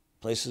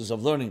 places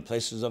of learning,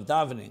 places of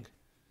davening,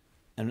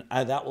 and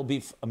that will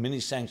be a mini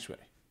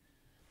sanctuary."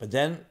 But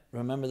then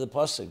remember the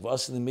pasuk,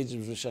 "V'asin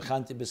l'midrash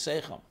v'shachanti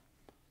b'seichem."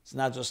 It's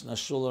not just in a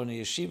shul or in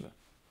a yeshiva.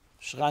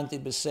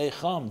 Shachanti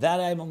b'seichem. That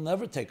I will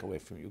never take away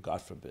from you,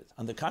 God forbid.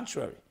 On the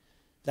contrary,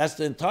 that's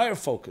the entire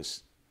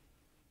focus,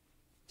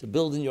 to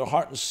build in your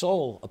heart and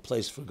soul a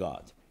place for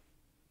God.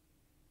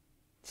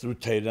 Through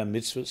Torah and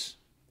mitzvahs,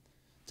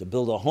 to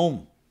build a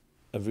home,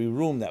 every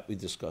room that we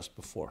discussed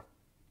before.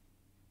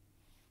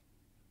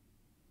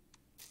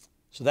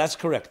 So that's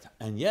correct.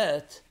 And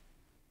yet,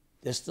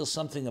 there's still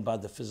something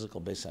about the physical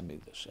Beis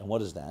HaMikdash. And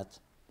what is that?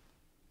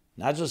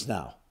 Not just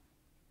now.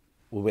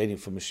 We're waiting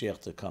for Mashiach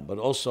to come, but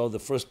also the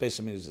first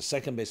Beis HaMikdash, the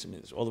second Beis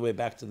HaMikdash, all the way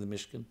back to the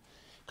Mishkan,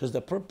 because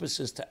the purpose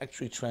is to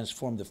actually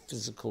transform the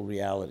physical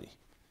reality.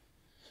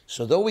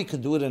 So though we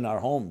could do it in our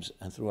homes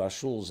and through our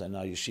shuls and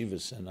our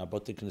yeshivas and our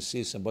Bate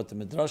Knesiyas and Bate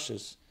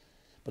Midrashas,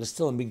 but it's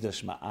still a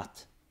Mikdash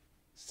Ma'at,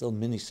 still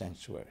mini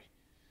sanctuary.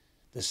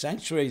 The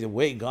sanctuary, the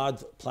way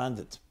God planned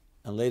it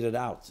and laid it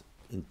out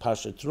in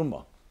Parshat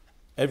Terumah,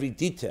 every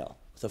detail,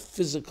 with a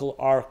physical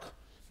ark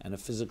and a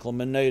physical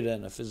menorah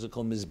and a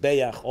physical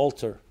mizbeach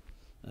altar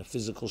and a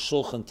physical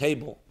shulchan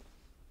table,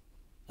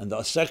 and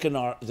the second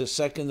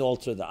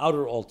altar, the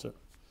outer altar,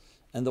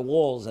 and the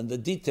walls and the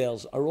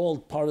details are all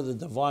part of the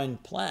divine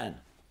plan,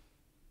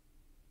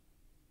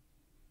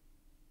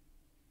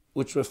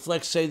 which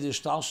reflects Seder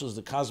Shtalshus,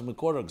 the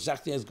cosmic order,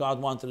 exactly as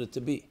God wanted it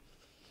to be.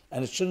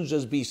 And it shouldn't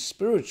just be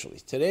spiritually.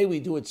 Today we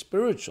do it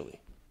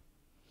spiritually.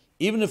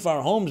 Even if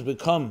our homes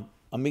become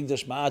a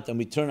Mikdash Ma'at and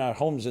we turn our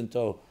homes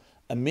into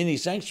a mini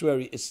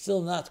sanctuary, it's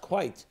still not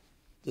quite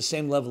the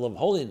same level of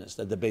holiness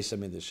that the Beis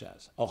HaMikdash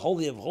has. A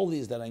holy of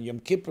holies that on Yom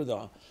Kippur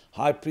the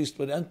high priest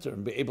would enter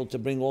and be able to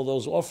bring all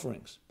those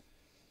offerings.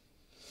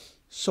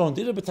 So in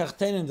Dira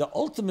B'Tachtenim, the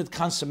ultimate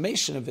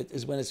consummation of it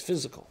is when it's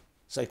physical.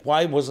 It's like,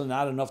 why was it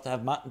not enough to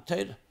have Matan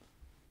Torah?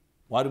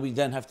 Why do we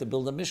then have to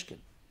build a Mishkan?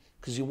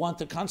 Because you want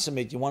to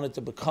consummate, you want it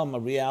to become a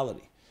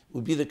reality. It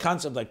would be the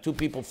concept like two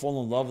people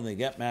fall in love and they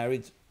get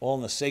married, all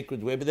in a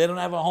sacred way, but they don't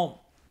have a home.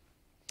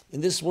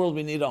 In this world,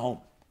 we need a home.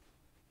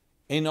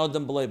 Ein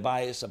Adam b'lei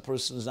bias, a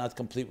person is not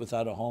complete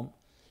without a home.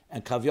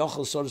 And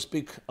Kavyachal, so to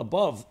speak,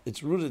 above,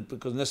 it's rooted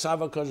because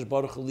Nesava Kodesh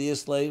Baruch Hu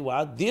liyas lei,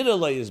 what? Dira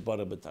lei is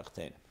bara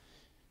b'tachtenim.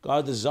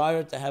 God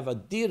desired to have a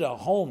dira, a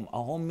home.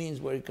 A home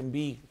means where it can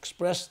be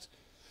expressed.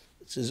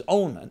 It's his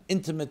own, an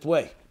intimate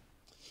way.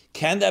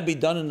 Can that be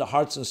done in the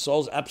hearts and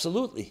souls?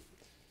 Absolutely.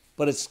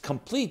 But it's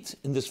complete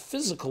in this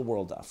physical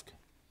world, Afka.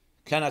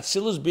 Can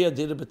Atzilus be a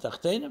dira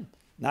b'tachtenim?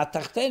 Not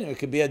tachtenim. It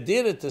could be a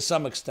dira to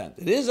some extent.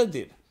 It is a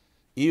dira.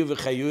 Iyu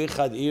v'chayu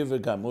echad, iyu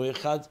v'gamu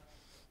echad.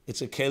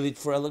 It's a kelit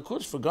for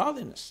elikus, for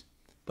godliness.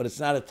 But it's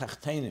not a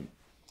tachtenim.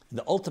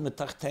 The ultimate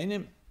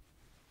tachtenim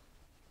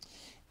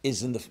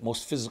is in the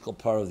most physical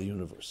part of the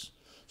universe.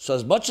 So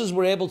as much as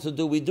we're able to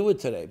do, we do it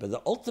today. But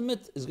the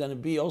ultimate is going to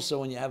be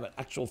also when you have an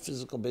actual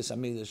physical Beis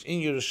HaMikdash in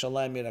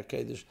Yerushalayim Yer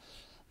HaKodesh,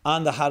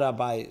 on the Har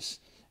HaBayis.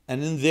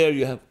 And in there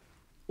you have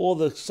all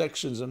the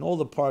sections and all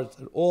the parts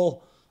that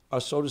all are,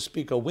 so to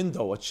speak, a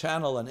window, a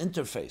channel, an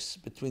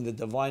interface between the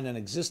divine and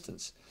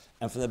existence.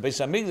 And from the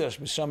Beis HaMikdash,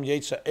 Misham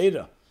Yetza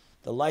Eira,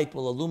 the light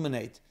will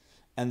illuminate,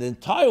 and the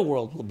entire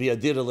world will be a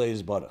Dira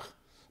Leis Baruch.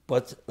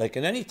 But like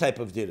in any type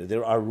of dira,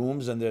 there are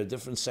rooms and there are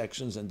different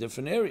sections and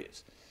different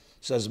areas.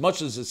 So as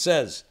much as it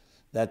says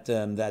that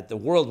that the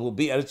world will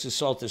be Eretz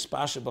Yisrael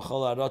Tispasha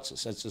B'chol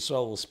Ha'arotzos, Eretz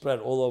Yisrael will spread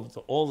all over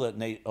all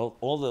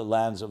the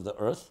lands of the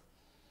earth.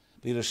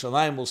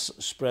 Yerushalayim will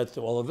spread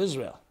to all of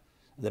Israel.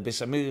 The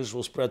Beis HaMikdash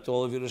will spread to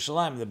all of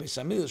Yerushalayim. The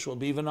Beis HaMikdash will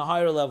be even a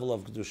higher level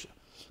of Kedusha.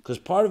 Because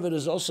part of it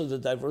is also the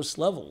diverse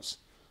levels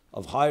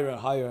of higher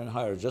and higher and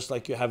higher, just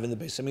like you have in the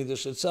Beis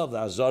HaMikdash itself, the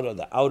Azara,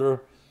 the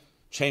outer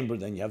chamber,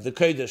 then you have the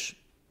Kodesh,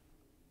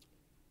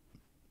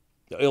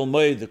 the Oil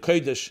Moed, the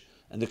Kodesh,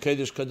 and the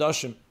Kodesh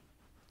Kodashim,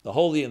 the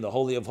Holy and the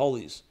Holy of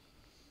Holies.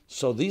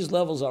 So these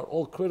levels are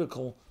all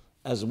critical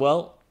as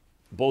well,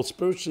 both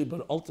spiritually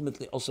but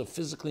ultimately also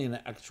physically in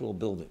an actual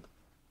building.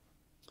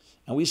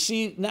 And we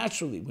see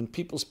naturally when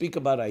people speak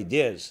about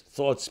ideas,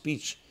 thought,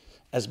 speech,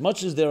 as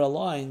much as they're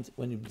aligned,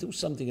 when you do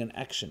something in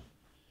action,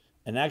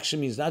 and action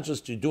means not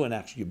just you do an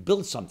action, you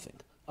build something,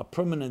 a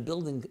permanent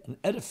building, an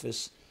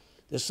edifice.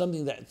 There's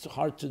something that it's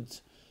hard to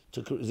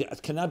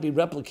it cannot be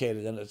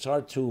replicated, and it's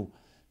hard to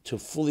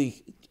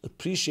fully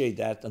appreciate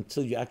that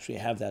until you actually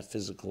have that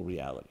physical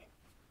reality.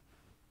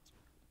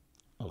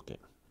 Okay.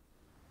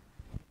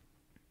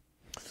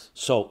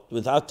 So,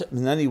 without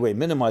in any way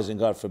minimizing,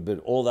 God forbid,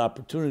 all the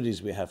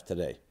opportunities we have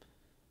today,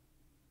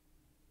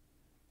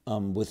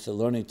 with the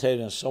learning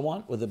Torah and so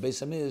on, with the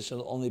Beis HaMikdash,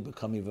 it'll only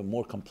become even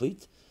more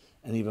complete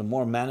and even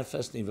more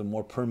manifest and even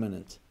more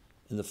permanent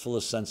in the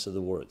fullest sense of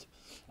the word.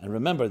 And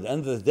remember, at the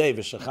end of the day,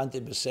 V'shachanti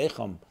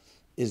b'seicham,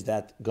 is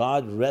that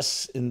God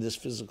rests in this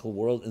physical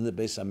world, in the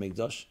Beis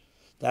HaMikdash.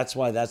 That's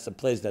why that's the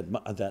place that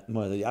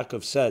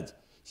Yaakov said,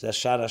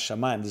 Shara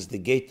Shamayim, this is the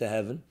gate to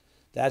heaven.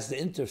 That's the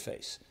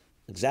interface,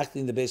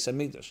 exactly in the Beis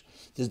HaMikdash.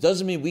 This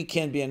doesn't mean we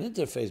can't be an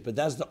interface, but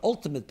that's the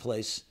ultimate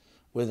place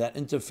where that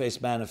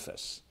interface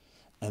manifests.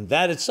 And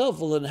that itself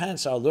will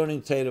enhance our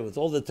learning Torah with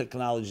all the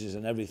technologies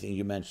and everything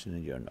you mentioned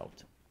in your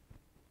note.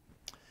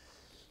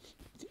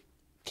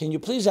 Can you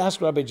please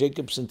ask Rabbi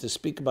Jacobson to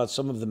speak about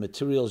some of the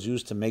materials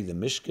used to make the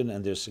Mishkan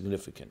and their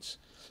significance?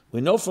 We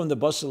know from the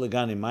Basel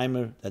Legani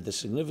Maimer that the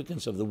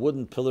significance of the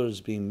wooden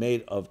pillars being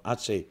made of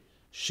Atze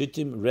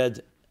Shittim,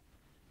 red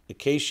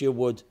acacia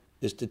wood,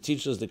 is to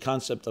teach us the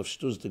concept of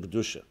Shtuz de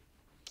Kedusha.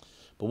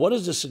 But what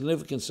is the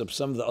significance of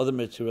some of the other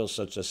materials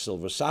such as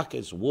silver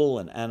sockets, wool,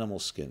 and animal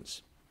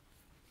skins?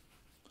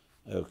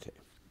 Okay.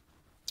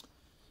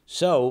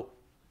 So,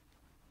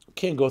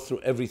 can't go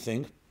through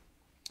everything.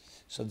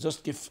 So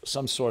just give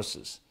some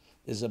sources.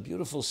 There's a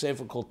beautiful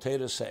sefer called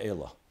Teira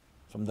Se'ela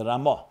from the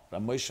Ramah,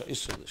 Ramosha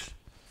Isulish,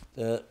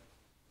 the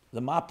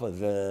Mappa,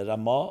 the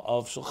Ramah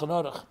of Shulchan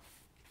Aruch.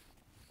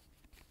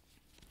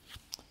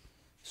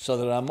 So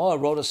the Ramah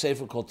wrote a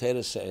sefer called Teira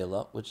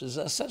Se'ela, which is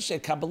essentially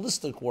a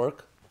Kabbalistic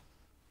work,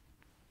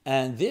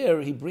 and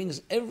there he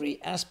brings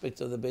every aspect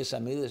of the Beis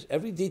HaMikdash,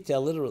 every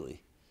detail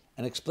literally,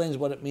 and explains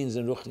what it means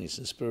in Ruchnis,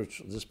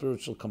 the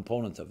spiritual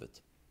component of it.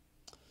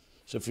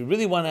 So if you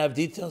really want to have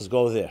details,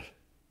 go there.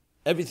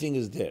 Everything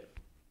is there.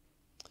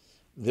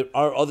 There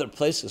are other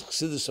places.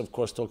 Chassidus, of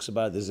course, talks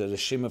about it. There's a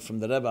Reshima from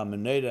the Rebbe,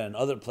 Ameneda, and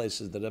other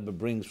places the Rebbe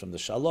brings from the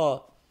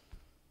Shalah,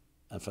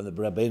 and from the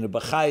Rabbeinu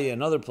Bachai,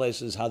 and other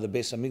places, how the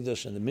Beis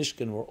HaMikdash and the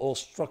Mishkan were all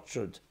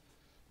structured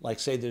like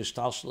Seder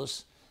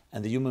Ishtalshalos,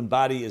 and the human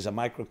body is a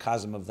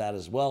microcosm of that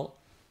as well.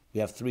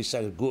 We have three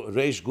sections.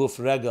 Reish, Guf,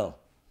 Regel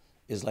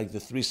is like the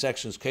three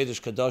sections.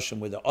 Kodesh, Kadoshim,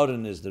 where the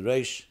Aron is the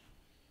Reish,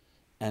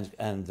 and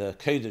the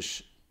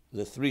Kodesh,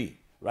 the three,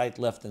 right,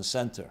 left, and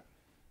center.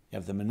 You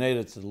have the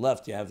Menorah to the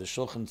left, you have the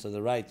Shulchan to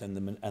the right, and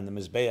the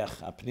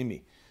Mizbeach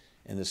Apnimi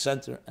in the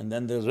center. And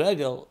then the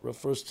Regel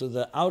refers to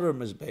the outer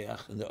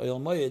Mizbeach and the Oil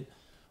Moed,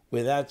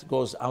 where that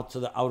goes out to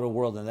the outer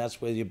world, and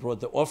that's where you brought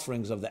the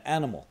offerings of the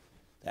animal,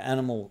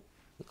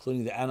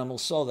 including the animal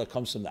soul that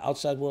comes from the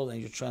outside world,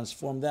 and you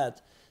transform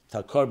that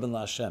to korban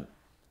laHashem,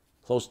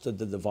 close to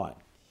the divine.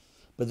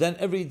 But then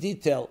every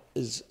detail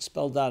is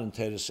spelled out in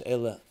Torah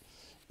Se'ela.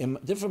 In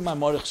different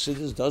Maimonic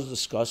Chassidus does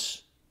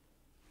discuss,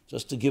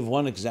 just to give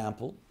one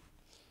example,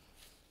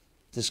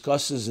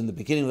 discusses in the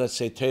beginning, let's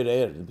say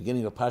Torah in the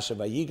beginning of Pasha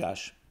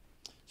Vayigash.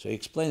 So he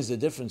explains the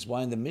difference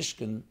why in the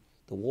Mishkan,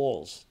 the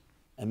walls,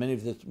 and many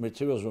of the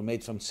materials were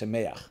made from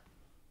tzemeach,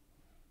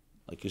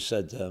 like you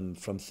said,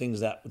 from things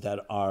that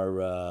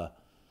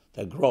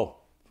grow,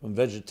 from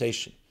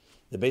vegetation.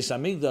 The Beis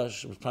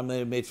HaMikdash was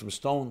primarily made from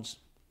stones.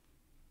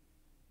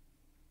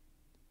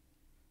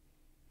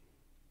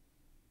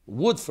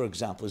 Wood, for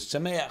example, is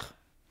tzemeach,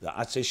 the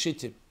atzei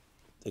shittim,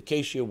 the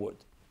acacia wood,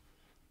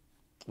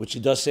 which he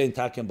does say in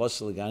Taken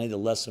Basel Legani, the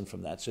lesson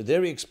from that. So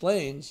there he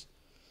explains,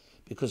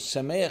 because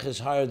tzemeach is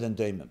higher than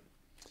doimim.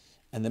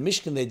 And the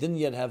Mishkan, they didn't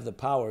yet have the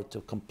power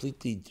to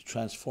completely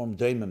transform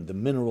doimim, the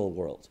mineral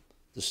world,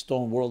 the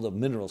stone world of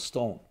mineral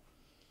stone.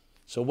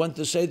 So went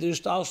to say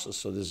there's Ishtalshus.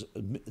 So there's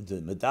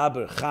the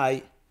Medaber,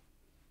 Chai,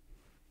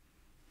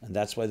 and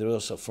that's why they're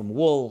also from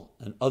wool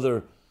and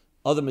other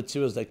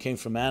materials that came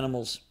from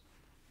animals.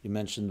 You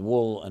mentioned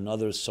wool and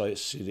other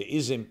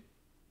Sireizim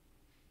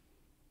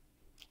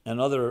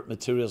and other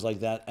materials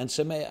like that, and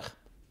Semeach.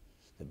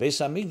 The Beis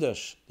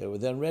HaMikdash, they were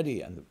then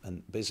ready, and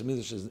Beis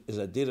HaMikdash is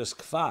a Diras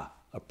Kfa,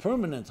 a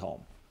permanent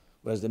home,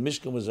 whereas the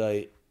Mishkan was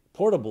a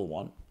portable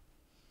one.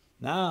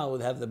 Now it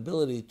would have the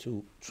ability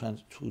to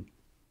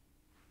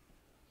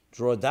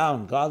draw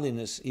down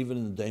godliness even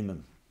in the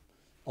Daimon,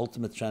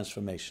 ultimate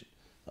transformation.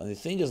 And the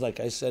thing is, like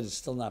I said, it's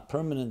still not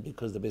permanent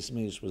because the Beis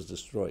HaMikdash was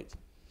destroyed.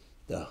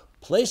 The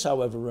place,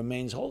 however,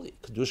 remains holy.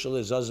 Kedusha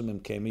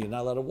leZazimim came, you're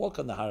not allowed to walk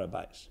on the Har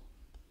HaBayis.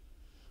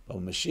 But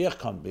when Mashiach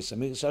comes, Beis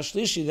HaMikdash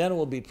HaShlishi, then it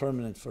will be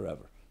permanent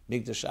forever.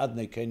 Mikdash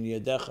Adnei Ken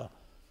Yedecha,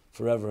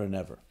 forever and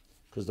ever.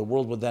 Because the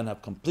world would then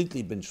have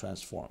completely been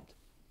transformed.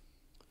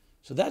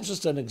 So that's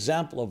just an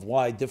example of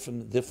why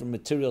different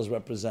materials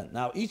represent.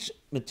 Now, each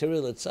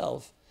material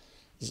itself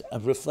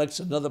reflects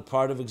another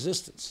part of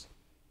existence,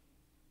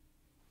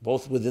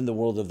 both within the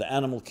world of the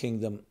animal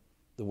kingdom,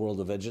 the world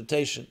of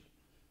vegetation.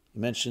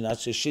 You mentioned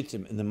Atzei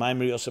Shittim. In the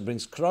Maimri also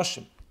brings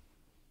Kroshim.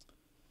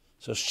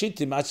 So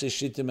Shittim, Atzei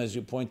Shittim, as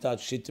you point out,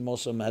 Shittim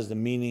also has the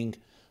meaning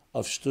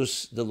of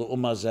Shtus de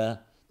L'Umazeh,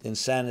 the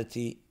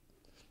insanity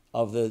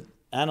of the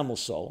animal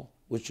soul,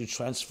 which you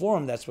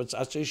transform, that's what's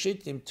Atzei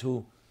Shittim,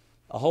 to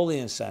a holy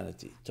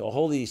insanity, to a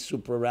holy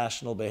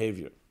super-rational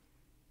behavior.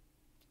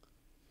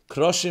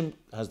 Kroshim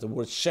has the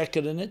word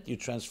sheker in it. You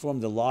transform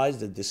the lies,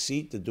 the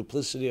deceit, the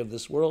duplicity of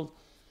this world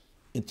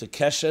into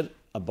kesher,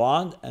 a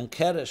bond, and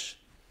keresh,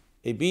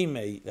 a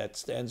bimei that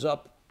stands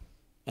up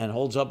and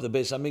holds up the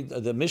Beis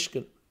HaMikdash, the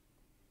Mishkan.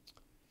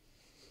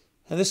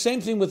 And the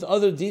same thing with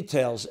other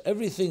details.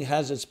 Everything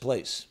has its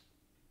place.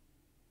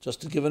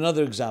 Just to give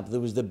another example, there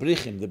was the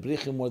brichim. The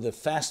brichim were the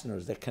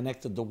fasteners that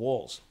connected the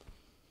walls.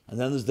 And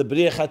then there's the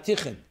briach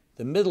hatichim,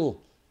 the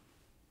middle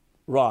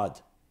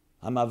rod,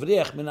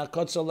 hamavriach min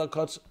hakotzel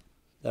lakotzel,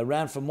 that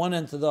ran from one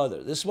end to the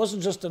other. This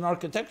wasn't just an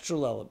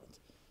architectural element.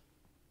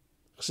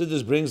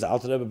 Chassidus brings, the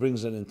Alter Rebbe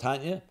brings it in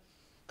Tanya,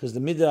 because the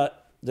midah,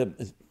 the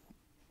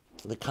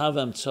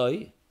kavam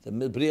tzoi, the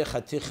briach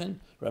hatichim,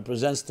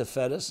 represents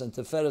Teferes, and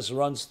Teferes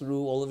runs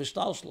through all of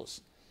Ishtalshlos.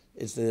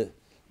 It's the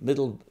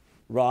middle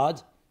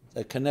rod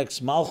that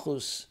connects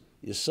Malchus,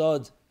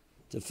 Yesod,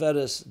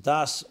 Teferes,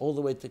 Das, all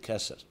the way to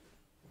Keser.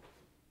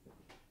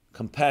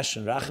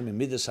 Compassion, Rachamim,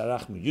 Midas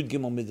HaRachmim, Yud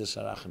Gimel Midas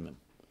HaRachmim.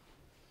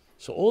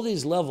 So all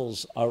these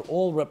levels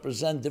all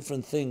represent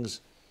different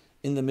things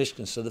in the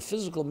Mishkan. So the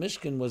physical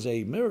Mishkan was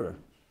a mirror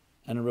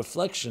and a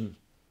reflection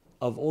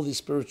of all these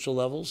spiritual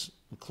levels,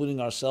 including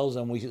ourselves.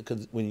 And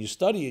when you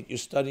study it, you're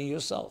studying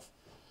yourself.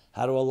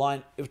 How to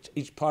align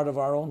each part of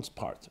our own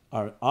part,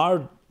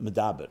 our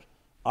medaber,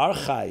 our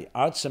chai,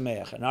 our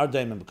tzemeach, and our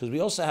daimon, because we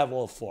also have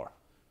all four.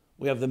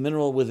 We have the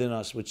mineral within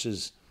us, which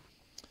is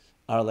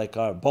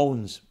our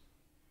bones,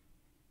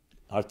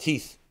 our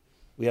teeth.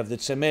 We have the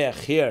tzemeach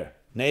here,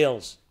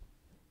 nails.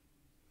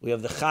 We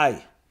have the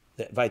chai,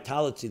 the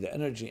vitality, the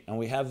energy, and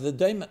we have the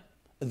daimon,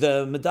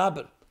 the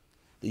medaber,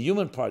 the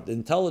human part, the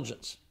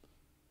intelligence,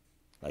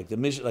 like the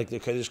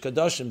Kodesh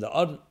Kadoshim, the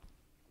Adar,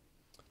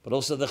 but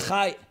also the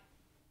chai.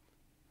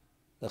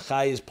 The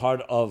chai is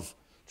part of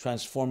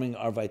transforming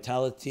our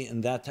vitality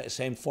in that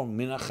same form,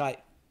 mina chai,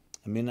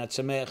 and mina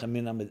tzemeach,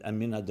 and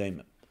mina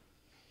daimon.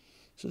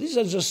 So these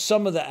are just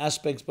some of the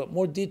aspects, but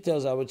more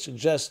details I would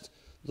suggest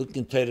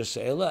looking Torah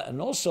Se'ela,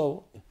 and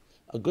also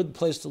a good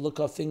place to look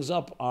things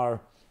up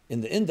are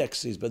in the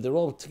indexes, but they're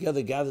all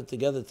gathered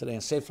together today in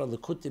Sefer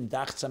Likutim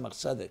Dach Tzemach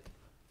Tzedek,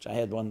 which I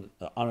had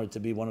the honor to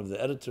be one of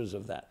the editors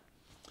of that.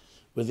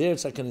 Where there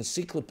it's like an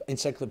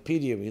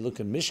encyclopedia. When you look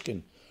at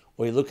Mishkan,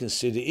 or you look at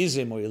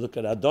Sireizim, or you look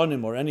at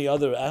Adonim, or any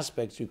other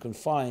aspects, you can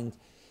find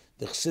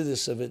the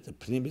Chassidus of it, the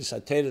Pnimis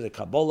HaTorah, the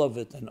Kabbalah of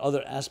it, and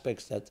other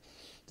aspects that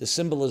the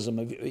symbolism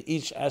of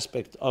each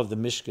aspect of the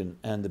Mishkan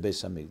and the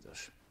Beis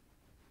HaMikdash.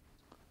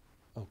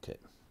 Okay.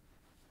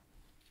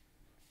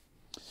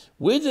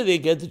 Where did they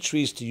get the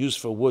trees to use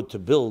for wood to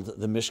build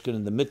the Mishkan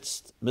in the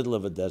middle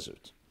of a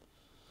desert?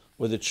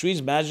 Were the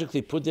trees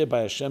magically put there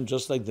by Hashem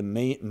just like the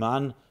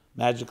man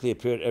magically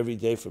appeared every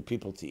day for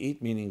people to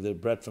eat, meaning the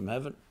bread from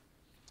heaven?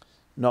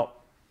 No.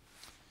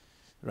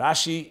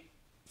 Rashi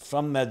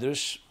from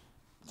Medrash,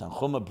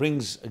 Tanchuma,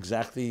 brings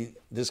exactly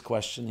this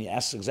question. He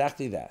asks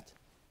exactly that.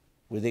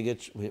 Where they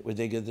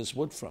get this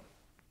wood from?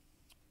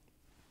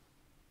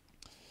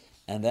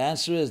 And the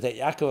answer is that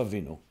Yaakov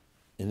Avinu,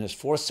 in his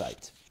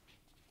foresight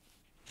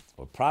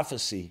or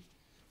prophecy,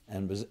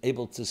 and was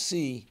able to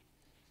see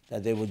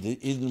that the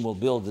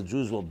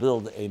Jews will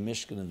build a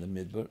Mishkan in the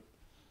Midbar.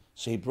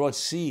 So he brought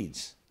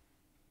seeds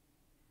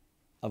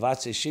of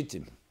Atzei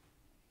Shittim,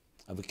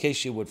 of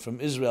acacia wood from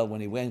Israel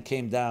when he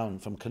came down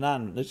from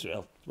Canaan,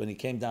 Israel, when he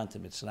came down to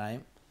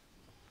Mitzrayim.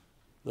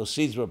 Those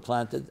seeds were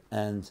planted,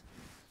 and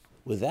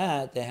with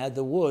that, they had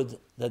the wood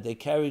that they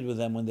carried with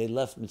them when they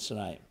left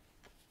Mitzrayim.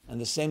 And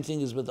the same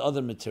thing is with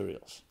other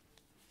materials.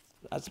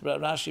 That's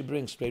what Rashi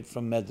brings straight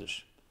from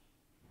Medrash.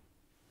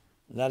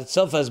 That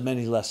itself has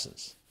many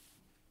lessons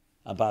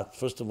about,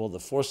 first of all, the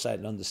foresight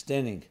and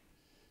understanding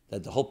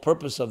that the whole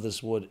purpose of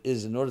this wood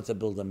is in order to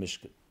build a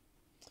Mishkan.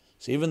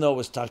 So even though it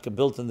was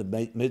built in the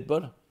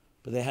Midbar,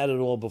 but they had it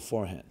all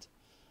beforehand.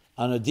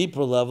 On a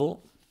deeper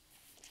level,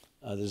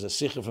 there's a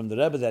sikha from the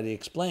Rebbe that he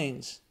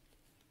explains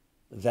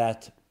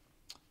that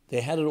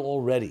they had it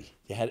all ready.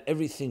 They had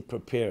everything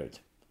prepared,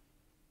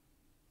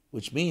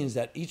 which means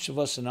that each of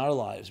us in our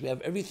lives, we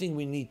have everything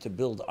we need to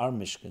build our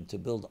Mishkan, to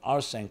build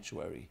our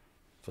sanctuary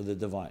for the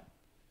divine.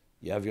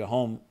 You have your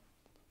home,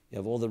 you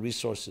have all the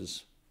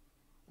resources,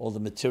 all the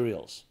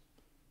materials.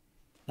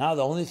 Now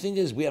the only thing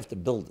is we have to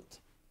build it.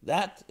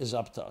 That is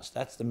up to us.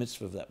 That's the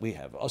mitzvah that we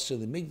have. But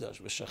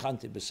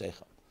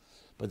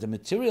the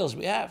materials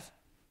we have,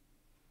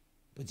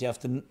 but you have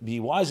to be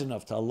wise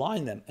enough to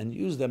align them and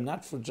use them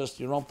not for just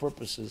your own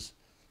purposes,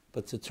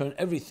 but to turn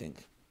everything,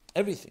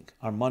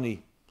 our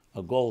money,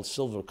 our gold,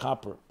 silver,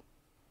 copper,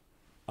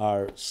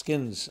 our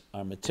skins,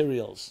 our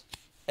materials,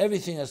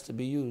 everything has to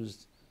be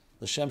used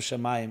l'shem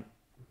shamayim,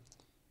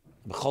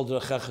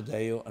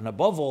 and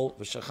above all,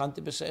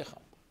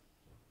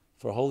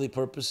 for holy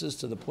purposes,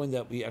 to the point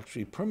that we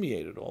actually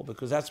permeate it all,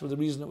 because that's the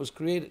reason it was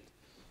created.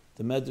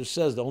 The Medrash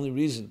says the only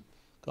reason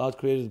God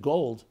created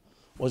gold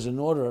was in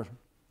order,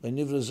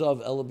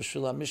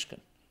 Mishkan.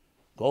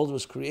 Gold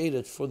was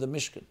created for the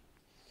Mishkan.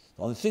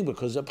 The only thing,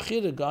 because of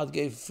Bechira, God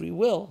gave free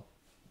will,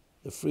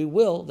 the free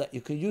will that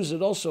you could use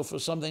it also for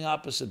something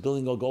opposite,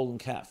 building a golden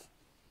calf.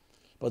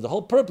 But the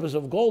whole purpose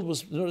of gold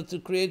was in order to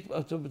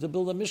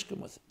build a Mishkan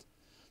with it.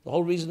 The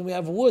whole reason we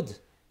have wood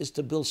is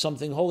to build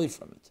something holy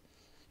from it.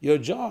 Your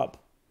job,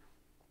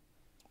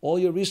 all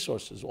your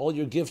resources, all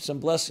your gifts and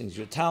blessings,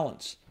 your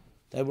talents,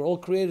 they were all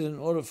created in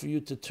order for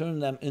you to turn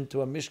them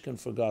into a Mishkan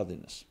for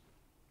godliness.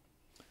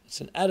 It's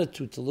an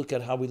attitude to look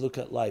at how we look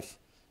at life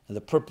and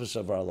the purpose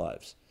of our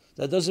lives.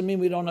 That doesn't mean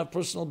we don't have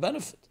personal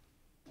benefit.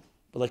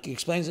 But like he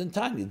explains in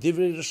time, you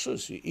divrei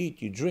reshus, you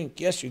eat, you drink.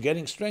 Yes, you're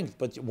getting strength,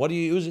 but what are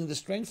you using the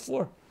strength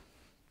for?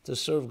 To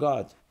serve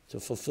God, to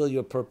fulfill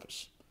your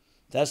purpose.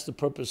 That's the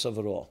purpose of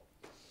it all.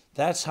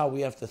 That's how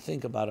we have to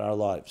think about our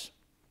lives.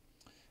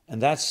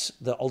 And that's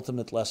the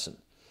ultimate lesson.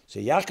 So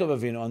Yaakov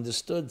Avinu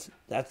understood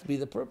that to be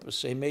the purpose.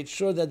 So he made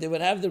sure that they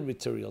would have the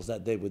materials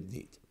that they would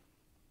need.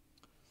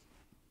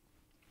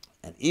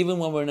 And even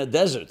when we're in a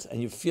desert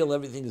and you feel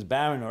everything is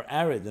barren or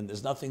arid and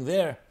there's nothing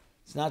there,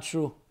 it's not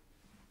true.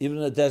 Even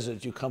in a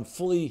desert, you come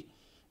fully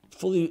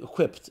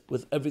equipped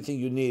with everything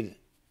you need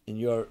in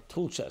your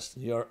tool chest,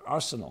 in your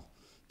arsenal,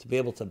 to be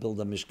able to build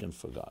a Mishkan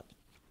for God.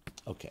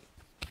 Okay.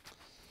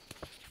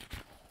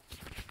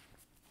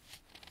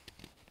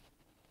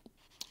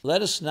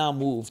 Let us now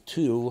move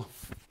to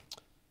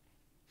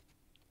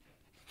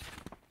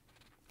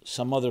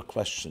some other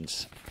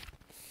questions,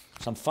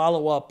 some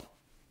follow-up,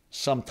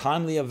 some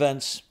timely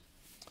events.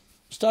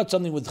 We'll start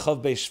something with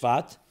Chav Bei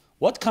Shvat.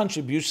 What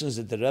contributions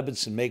did the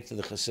Rebbetzin make to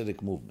the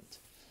Chassidic movement?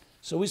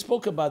 So we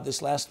spoke about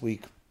this last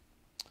week.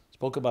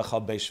 Spoke about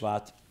Chav Bei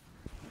Shvat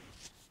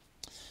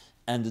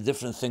and the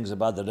different things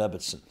about the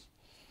Rebbetzin.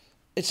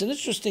 It's an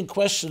interesting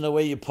question the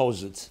way you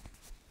pose it.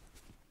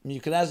 I mean,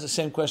 you can ask the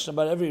same question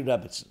about every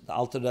Rebbetzin. The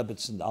Alter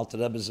Rebbetzin, the Alter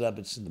Rebbe's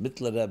Rebbetzin, the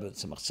Mittler Rebbe, the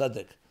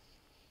Chassidic,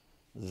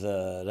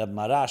 the Rebbe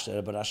Marash, the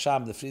Rebbe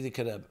Rasham, the Frierdiker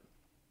Rebbe.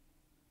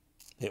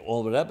 They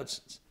all were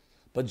Rebbetzins.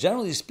 But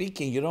generally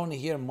speaking, you don't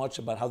hear much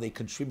about how they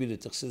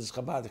contributed to Chassidus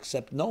Chabad,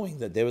 except knowing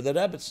that they were the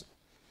Rebbetzin.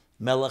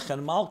 Melech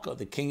and Malka,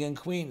 the king and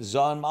queen,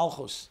 Zah and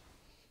Malchus.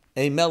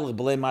 Ei Melech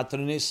b'lei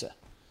Matronisa.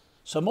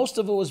 So most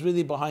of it was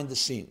really behind the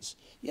scenes.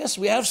 Yes,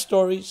 we have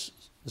stories,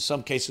 in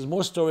some cases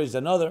more stories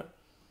than other,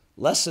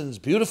 lessons,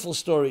 beautiful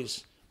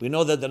stories. We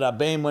know that the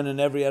Rabbeim went in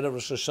every Erev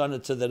Rosh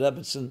Hashanah to the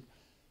Rebbetzin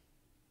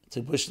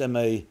to wish them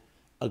a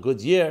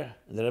good year.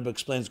 And the Rebbe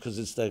explains because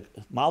it's the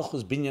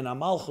Malchus, Binyan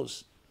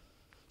HaMalchus.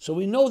 So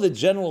we know the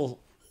general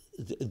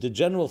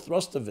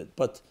thrust of it,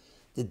 but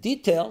the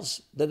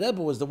details, the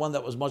Rebbe was the one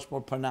that was much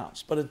more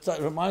pronounced. But it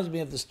reminds me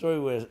of the story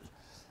where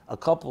a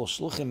couple,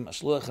 shluch and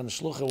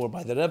shlucha, were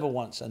by the Rebbe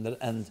once, and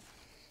the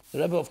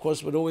Rebbe, of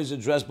course, would always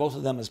address both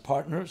of them as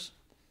partners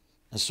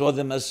and saw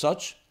them as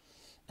such.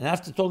 And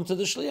after talking to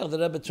the shliach, the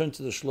Rebbe turned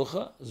to the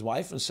shlucha, his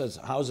wife, and says,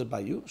 "How's it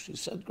by you?" She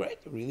said, "Great,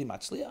 really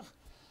matzliach."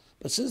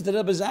 But since the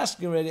Rebbe is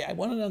asking already, I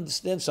want to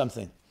understand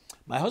something.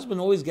 My husband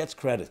always gets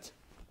credit.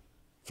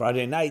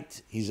 Friday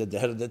night, he's at the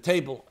head of the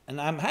table, and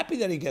I'm happy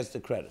that he gets the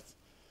credit.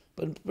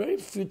 But very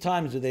few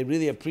times do they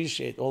really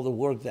appreciate all the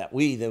work that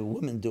we, the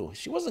women, do.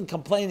 She wasn't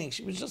complaining.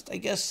 She was just, I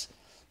guess,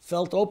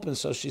 felt open,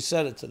 so she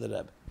said it to the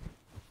Rebbe.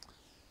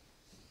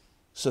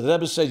 So the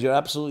Rebbe said, "You're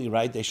absolutely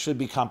right. They should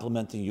be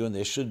complimenting you, and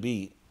they should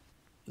be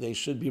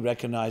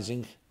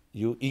recognizing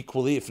you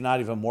equally, if not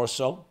even more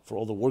so, for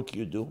all the work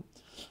you do.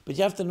 But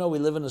you have to know we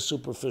live in a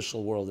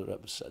superficial world," the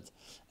Rebbe said.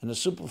 In a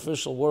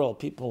superficial world,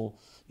 people,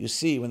 you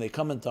see, when they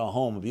come into a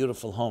home, a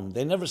beautiful home,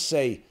 they never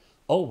say,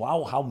 "Oh,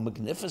 wow, how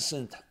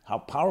magnificent, how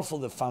powerful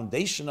the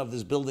foundation of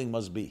this building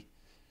must be."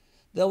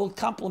 They will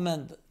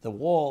compliment the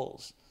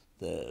walls,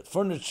 the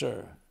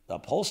furniture, the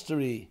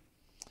upholstery,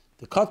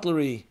 the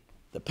cutlery,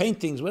 the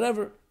paintings,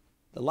 whatever,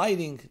 the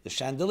lighting, the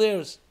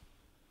chandeliers,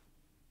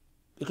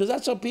 because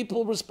that's how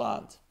people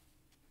respond.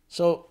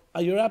 So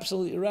you're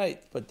absolutely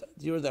right, but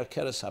you're the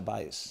keres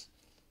habayis,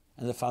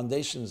 and the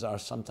foundations are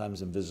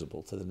sometimes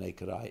invisible to the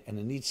naked eye, and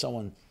it needs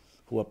someone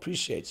who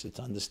appreciates it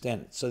to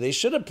understand it. So they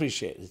should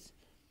appreciate it,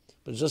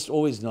 but just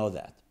always know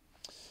that.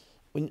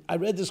 When I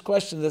read this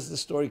question, this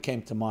story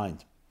came to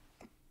mind.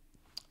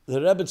 The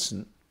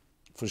Rebbetzin,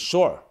 for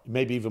sure,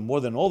 maybe even more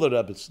than all the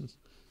Rebbetzins,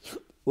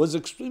 was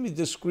extremely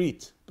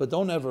discreet, but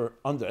don't ever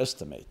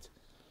underestimate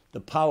the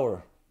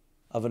power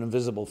of an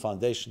invisible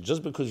foundation.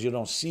 Just because you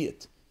don't see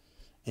it,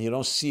 and you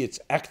don't see its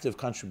active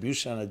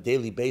contribution on a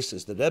daily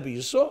basis. The Rebbe,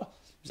 you saw,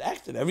 was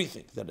active,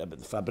 everything. The Rebbe,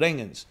 the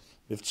Fabrengens,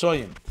 the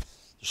Vivtzoyim,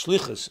 the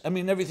Shlichus,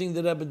 everything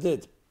the Rebbe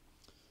did.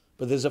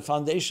 But there's a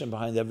foundation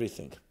behind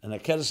everything. And a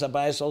keres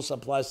habayis also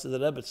applies to the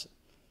Rebbetzin.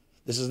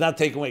 This is not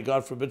taken away,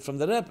 God forbid, from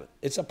the Rebbe.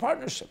 It's a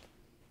partnership.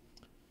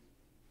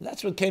 And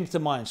that's what came to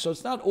mind. So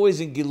it's not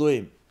always in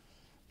Giluyim.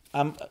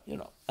 But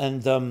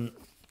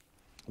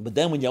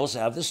then when you also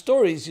have the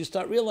stories, you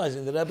start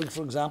realizing the Rebbe,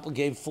 for example,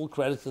 gave full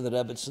credit to the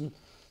Rebbetzin,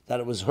 that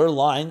it was her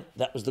line,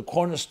 that was the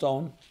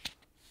cornerstone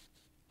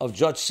of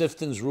Judge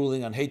Sifton's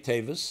ruling on Hey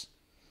Tevis,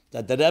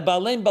 that the Rebbe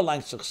Alein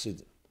belongs to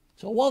Chassidim.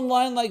 So one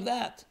line like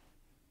that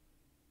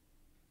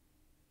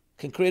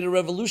can create a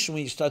revolution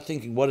when you start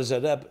thinking, what is a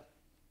Rebbe?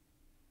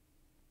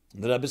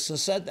 The Rebbetzin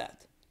said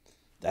that.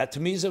 That to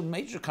me is a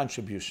major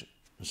contribution.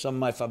 In some of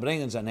my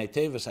Fabrengens on Hey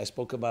Tevis, I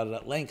spoke about it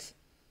at length.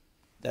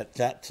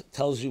 That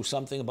tells you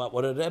something about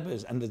what a Rebbe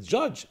is. And the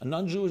judge, a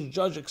non-Jewish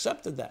judge,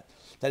 accepted that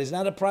he's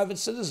not a private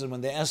citizen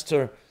when they asked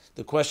her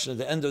the question at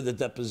the end of the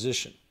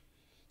deposition.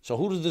 So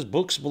who do these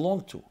books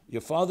belong to? Your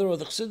father or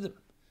the Chassidim?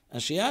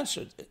 And she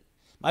answered,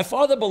 my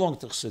father belonged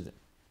to Chassidim.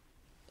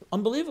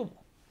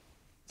 Unbelievable.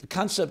 The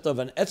concept of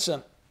an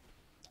etzem,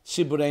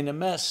 siburei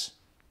nemes,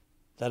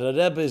 that a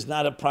Rebbe is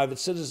not a private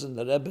citizen,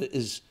 the Rebbe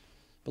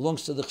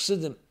belongs to the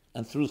Chassidim,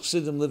 and through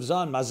Chassidim lives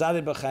on,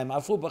 mazari b'chaim,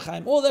 afu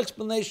b'chaim, all the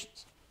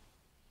explanations.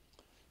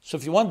 So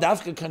if you want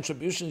dafka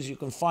contributions, you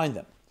can find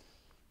them.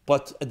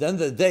 But at the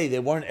end of the day, they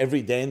weren't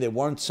every day, and they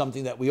weren't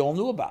something that we all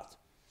knew about.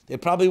 They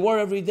probably were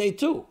every day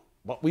too,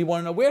 but we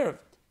weren't aware of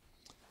it.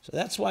 So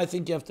that's why I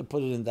think you have to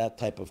put it in that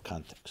type of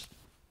context.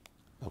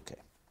 Okay.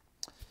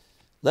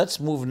 Let's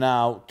move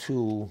now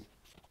to,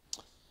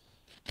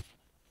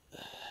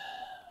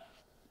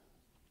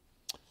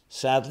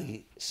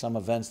 sadly, some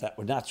events that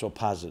were not so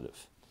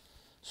positive.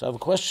 So I have a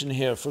question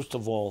here. First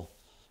of all,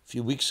 a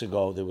few weeks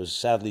ago, there was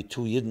sadly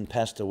 2 Yidden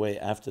passed away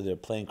after their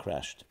plane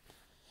crashed.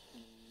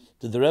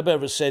 Did the Rebbe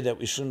ever say that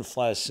we shouldn't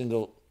fly a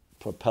single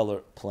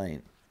propeller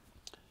plane?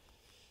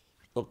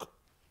 Look,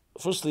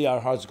 firstly, our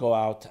hearts go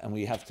out, and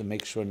we have to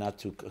make sure not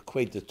to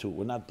equate the two.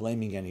 We're not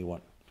blaming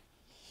anyone.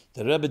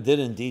 The Rebbe did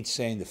indeed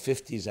say in the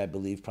 50s, I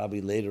believe,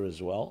 probably later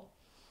as well,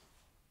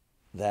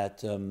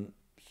 that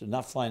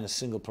not flying a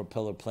single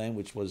propeller plane,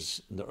 which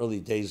was in the early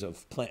days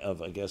of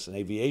I guess, in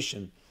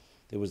aviation,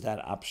 there was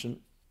that option.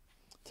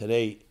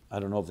 Today, I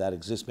don't know if that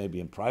exists, maybe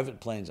in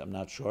private planes, I'm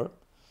not sure.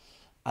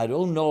 I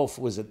don't know if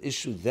it was an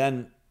issue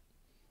then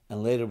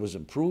and later was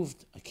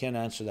improved. I can't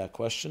answer that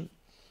question.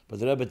 But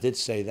the Rebbe did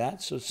say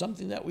that, so it's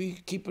something that we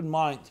keep in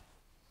mind.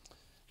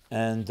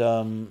 And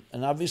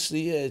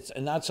obviously, it's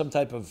not some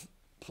type of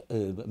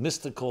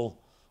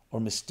mystical or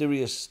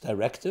mysterious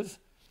directive.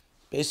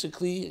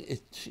 Basically,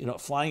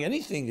 flying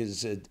anything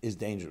is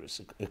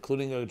dangerous,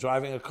 including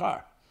driving a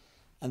car.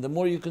 And the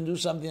more you can do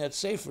something that's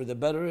safer, the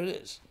better it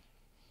is.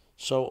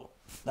 So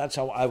that's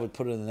how I would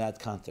put it in that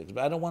context.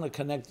 But I don't want to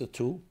connect the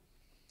two.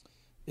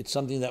 It's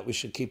something that we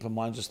should keep in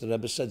mind. Just the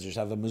Rebbe said, you should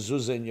have a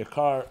mezuzah in your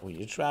car when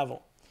you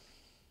travel.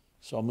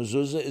 So a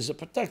mezuzah is a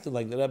protector,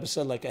 like the Rebbe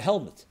said, like a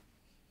helmet.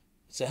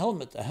 It's a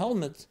helmet. A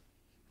helmet,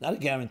 not a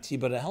guarantee,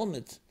 but a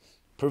helmet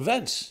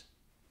prevents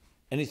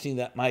anything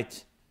that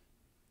might,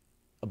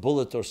 a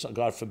bullet or,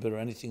 God forbid, or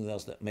anything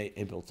else that may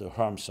be able to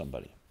harm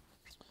somebody.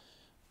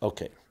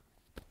 Okay.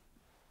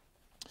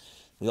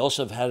 We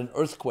also have had an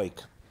earthquake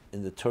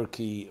in the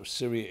Turkey or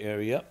Syria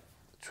area,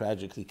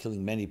 tragically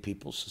killing many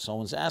people. So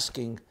someone's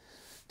asking,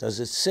 does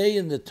it say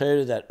in the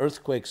Torah that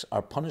earthquakes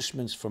are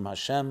punishments from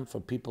Hashem for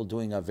people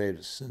doing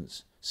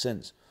Averis,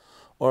 sins?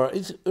 Or are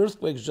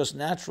earthquakes just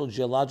natural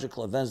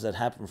geological events that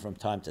happen from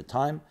time to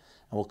time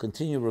and will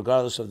continue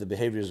regardless of the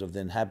behaviors of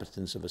the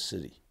inhabitants of a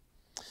city?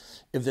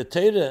 If the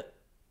Torah...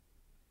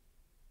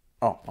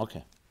 Oh,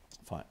 okay,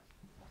 fine.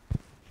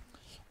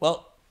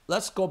 Well,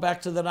 let's go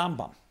back to the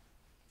Rambam.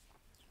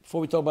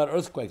 Before we talk about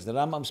earthquakes, the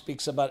Rambam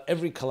speaks about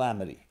every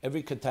calamity,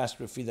 every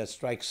catastrophe that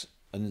strikes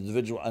an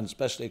individual, and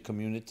especially a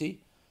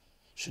community,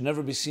 should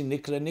never be seen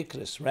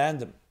nikris,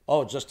 random.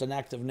 Oh, just an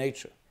act of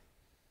nature.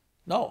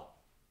 No.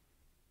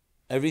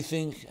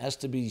 Everything has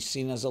to be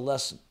seen as a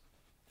lesson.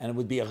 And it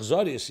would be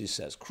Joyous, he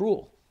says,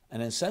 cruel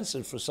and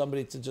insensitive for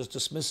somebody to just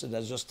dismiss it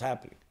as just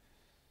happening.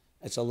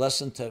 It's a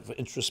lesson for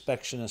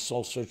introspection and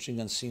soul-searching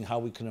and seeing how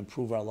we can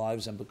improve our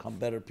lives and become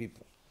better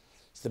people.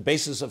 It's the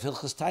basis of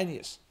Hilchos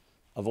Tainiyos,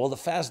 of all the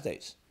fast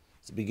days.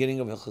 It's the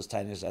beginning of Hilchos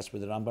Tainiyos. That's where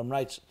the Rambam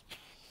writes it.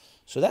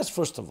 So that's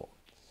first of all.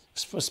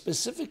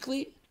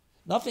 Specifically,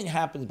 nothing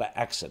happens by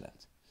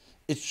accident.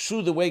 It's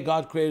true the way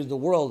God created the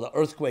world, the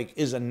earthquake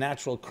is a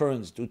natural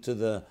occurrence due to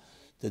the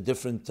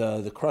different,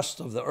 the crust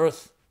of the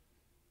earth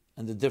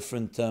and the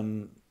different,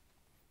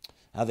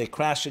 how they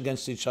crash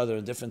against each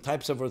other, different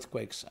types of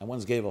earthquakes. I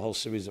once gave a whole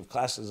series of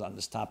classes on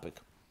this topic.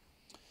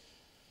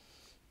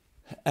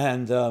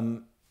 And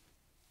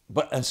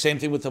same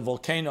thing with the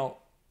volcano,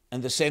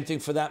 and the same thing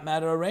for that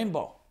matter, a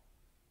rainbow.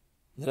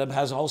 The Rebbe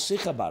has a whole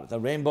sikh about it. The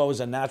rainbow is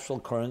a natural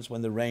occurrence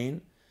when the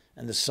rain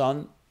and the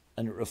sun,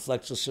 and it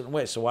reflects a certain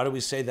way. So why do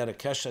we say that a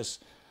keshes,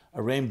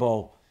 a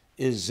rainbow,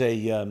 is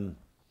a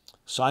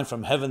sign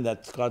from heaven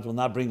that God will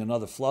not bring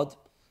another flood?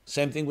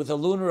 Same thing with a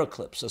lunar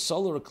eclipse, a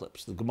solar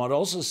eclipse. The Gemara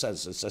also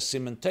says it's a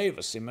siman tev,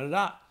 a siman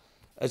ra,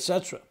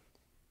 etc.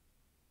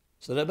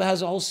 So the Rebbe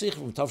has a whole sikh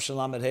from Tav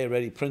Shalamed Hey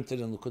already printed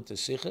in Likutei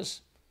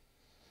Sichos.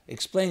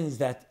 Explains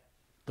that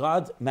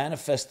God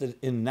manifested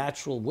in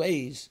natural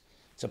ways.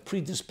 It's a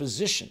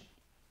predisposition.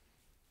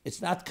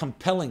 It's not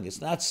compelling.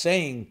 It's not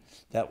saying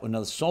that when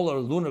a solar or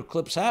lunar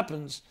eclipse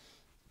happens,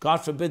 God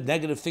forbid,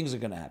 negative things are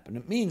going to happen.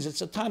 It means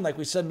it's a time, like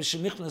we said,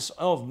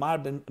 of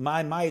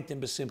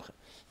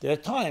there are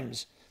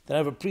times that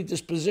have a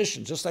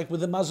predisposition, just like with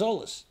the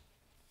mazolas.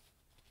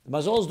 The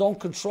mazolas don't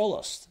control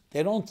us.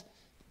 They're not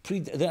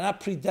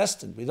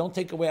predestined. We don't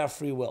take away our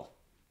free will.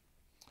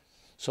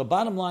 So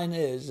bottom line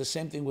is the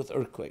same thing with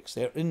earthquakes.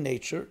 They're in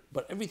nature,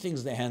 but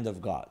everything's in the hand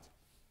of God.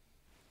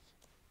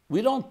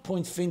 We don't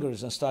point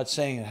fingers and start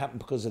saying it happened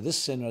because of this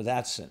sin or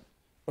that sin.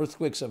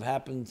 Earthquakes have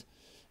happened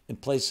in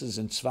places,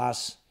 in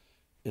tzvas,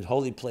 in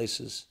holy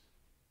places.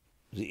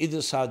 The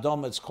Idus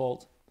HaAdam, it's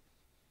called.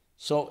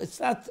 So it's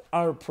not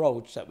our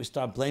approach that we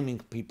start blaming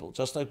people.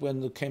 Just like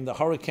when there came the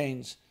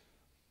hurricanes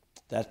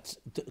that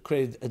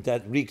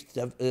wreaked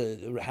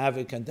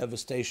havoc and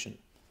devastation.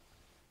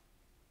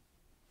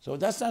 So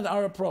that's not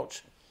our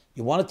approach.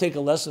 You want to take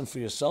a lesson for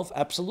yourself?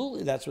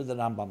 Absolutely, that's what the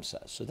Rambam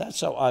says. So that's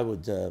how I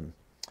would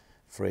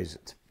phrase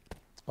it.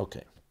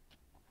 Okay.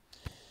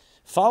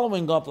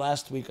 Following up,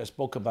 last week I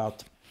spoke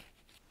about,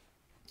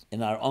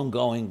 in our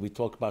ongoing, we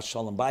talked about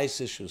Shalom Bayis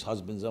issues,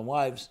 husbands and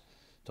wives.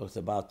 Talked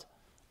about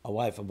a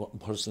wife, a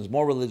person is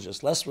more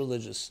religious, less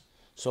religious.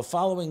 So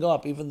following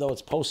up, even though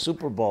it's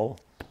post-Super Bowl,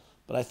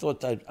 but I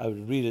thought I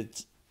would read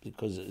it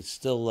because it's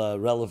still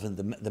relevant,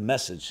 the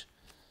message.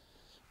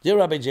 Dear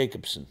Rabbi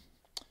Jacobson,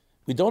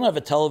 we don't have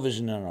a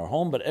television in our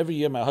home, but every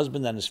year my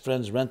husband and his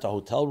friends rent a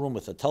hotel room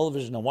with a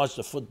television and watch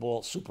the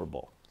football Super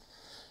Bowl.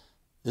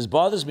 This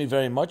bothers me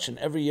very much, and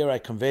every year I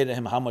convey to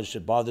him how much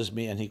it bothers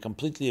me, and he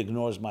completely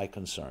ignores my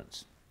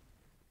concerns.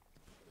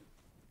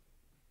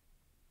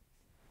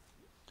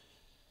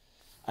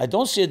 I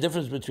don't see a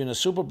difference between a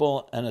Super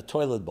Bowl and a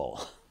toilet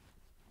bowl.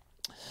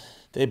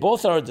 They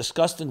both are a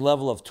disgusting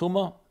level of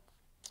tumah,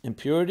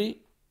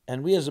 impurity,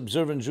 and we as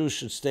observant Jews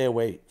should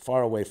stay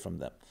far away from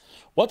them.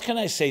 What can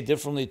I say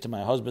differently to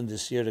my husband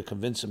this year to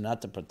convince him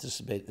not to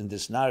participate in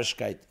this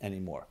narishkeit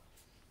anymore?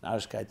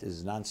 Narishkeit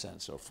is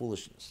nonsense or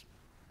foolishness.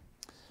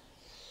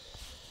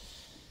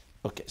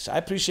 Okay, so I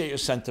appreciate your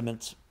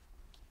sentiment,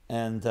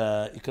 and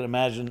you can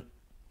imagine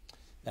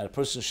that a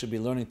person should be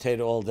learning Torah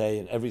all day,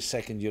 and every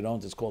second you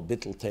don't, it's called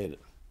bittul Torah.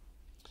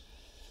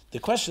 The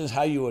question is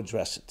how you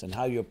address it and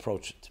how you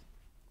approach it.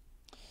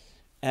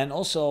 And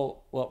also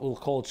what we'll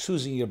call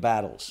choosing your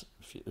battles,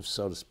 if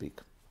so to speak.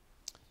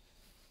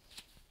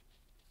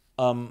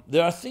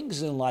 There are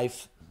things in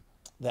life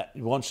that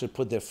one should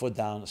put their foot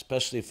down,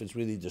 especially if it's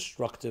really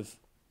destructive,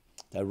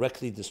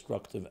 directly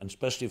destructive, and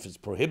especially if it's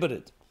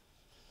prohibited.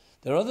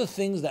 There are other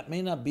things that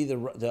may not be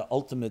the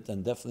ultimate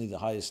and definitely the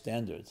highest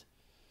standard,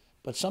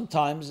 but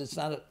sometimes it's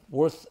not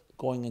worth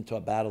going into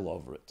a battle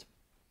over it.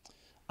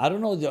 I don't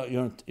know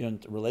your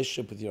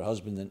relationship with your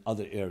husband in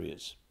other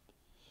areas,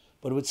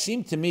 but it would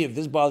seem to me if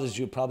this bothers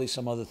you, probably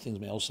some other things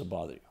may also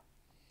bother you.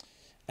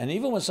 And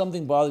even when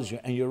something bothers you,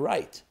 and you're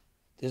right,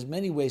 there's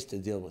many ways to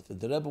deal with it.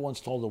 The Rebbe once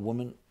told a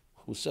woman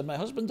who said, my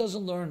husband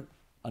doesn't learn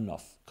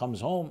enough. Comes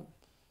home,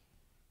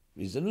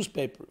 reads the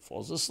newspaper,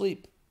 falls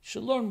asleep. She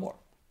should learn more.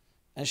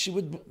 And she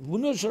would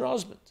nudge her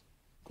husband.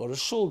 Go to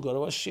shul, go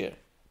to a shir.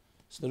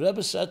 So the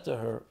Rebbe said to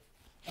her,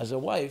 as a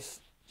wife,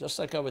 just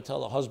like I would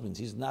tell a husband,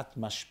 he's not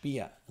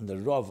mashpia in the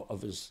rav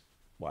of his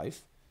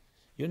wife,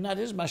 you're not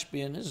his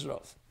mashpia in his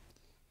rav.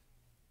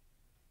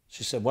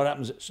 She said, what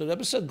happens? So the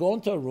Rebbe said, go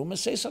into a room and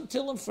say some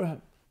tillim for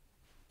him.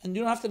 And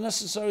you don't have to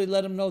necessarily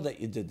let him know that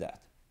you did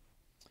that.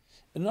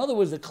 In other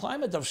words, the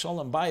climate of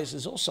shalom bayis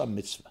is also a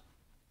mitzvah.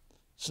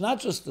 It's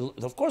not just,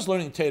 of course,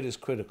 learning Torah is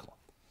critical.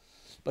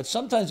 But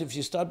sometimes if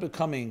you start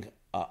becoming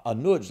a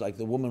nudge, like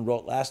the woman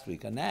wrote last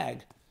week, a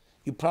nag,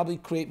 you probably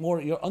create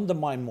more, you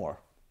undermine more,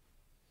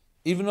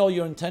 even though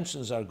your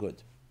intentions are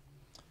good.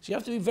 So you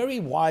have to be very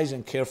wise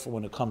and careful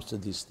when it comes to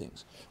these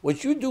things.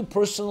 What you do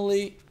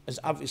personally is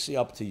obviously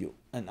up to you.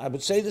 And I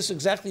would say this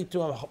exactly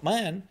to a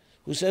man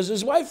who says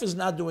his wife is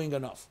not doing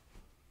enough.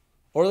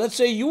 Or let's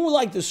say you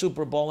like the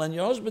Super Bowl and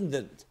your husband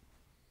didn't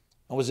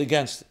and was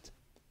against it.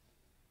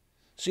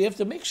 So you have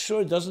to make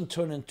sure it doesn't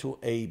turn into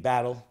a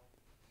battle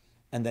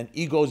and then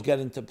egos get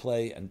into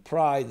play and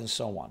pride and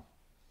so on.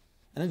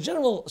 And in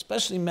general,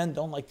 especially men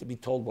don't like to be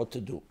told what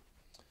to do.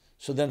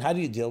 So then how do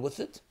you deal with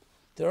it?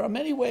 There are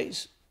many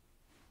ways.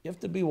 You have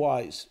to be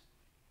wise.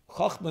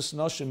 Chachmas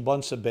noshim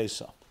bonsa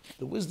besa.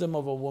 The wisdom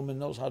of a woman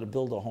knows how to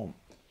build a home.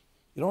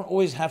 You don't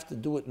always have to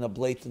do it in a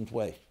blatant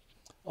way.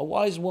 A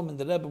wise woman,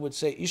 the Rebbe would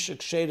say, Isha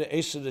ksheda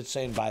eser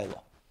etzein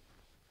baila.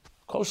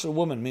 Kosher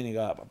woman, meaning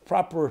a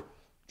proper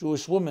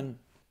Jewish woman,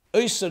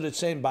 eser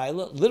etzein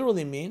baila,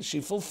 literally means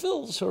she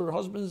fulfills her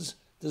husband's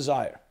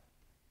desire.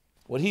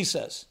 What he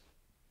says.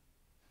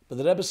 But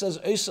the Rebbe says,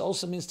 eser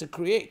also means to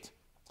create.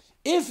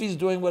 If he's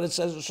doing what it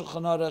says in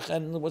Shulchan Aruch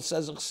and what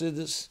says in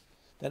Chassidus,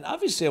 then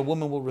obviously a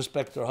woman will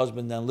respect her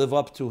husband and live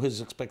up to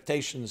his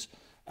expectations,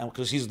 and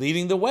because he's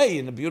leading the way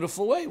in a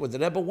beautiful way, what the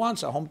Rebbe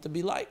wants a home to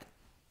be like.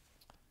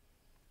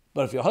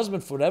 But if your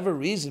husband, for whatever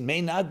reason,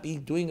 may not be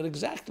doing it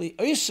exactly,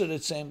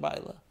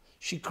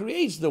 she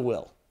creates the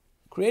will.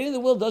 Creating the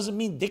will doesn't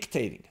mean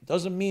dictating. It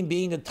doesn't mean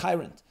being a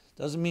tyrant.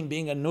 It doesn't mean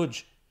being a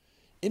nudge.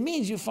 It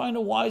means you find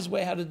a wise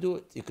way how to do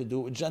it. You could do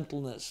it with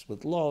gentleness,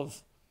 with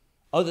love,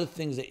 other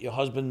things that your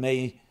husband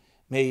may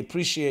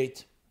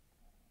appreciate,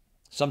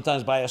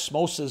 sometimes by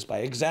osmosis, by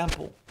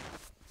example.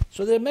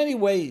 So there are many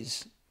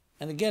ways,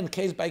 and again,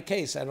 case by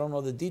case, I don't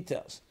know the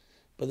details,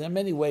 but there are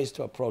many ways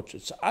to approach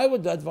it. So I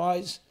would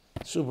advise,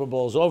 Super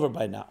Bowl is over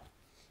by now,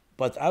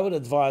 but I would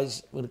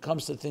advise, when it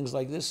comes to things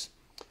like this,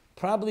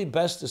 probably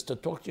best is to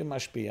talk to your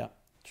mashpia,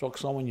 talk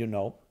to someone you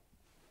know,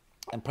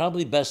 and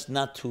probably best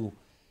not to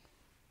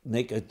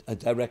make a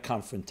direct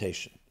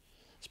confrontation,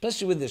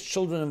 especially when there's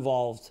children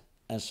involved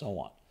and so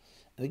on.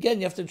 And again,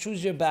 you have to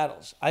choose your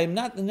battles. I am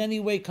not in any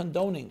way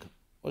condoning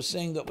or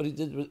saying that what he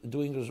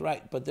doing was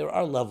right, but there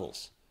are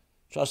levels.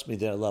 Trust me,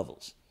 there are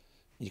levels.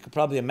 You could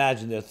probably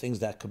imagine there are things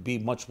that could be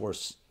much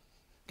worse.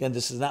 Again,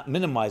 this is not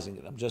minimizing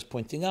it. I'm just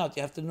pointing out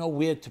you have to know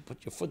where to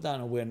put your foot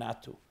down and where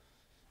not to.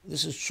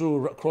 This is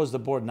true across the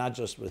board, not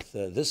just with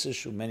this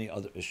issue, many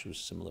other issues,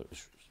 similar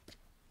issues.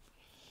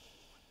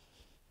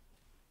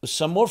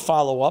 Some more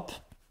follow-up.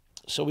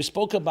 So we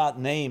spoke about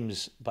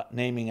names, but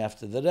naming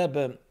after the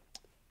Rebbe,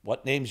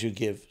 what names you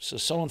give. So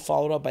someone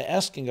followed up by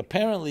asking,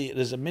 apparently it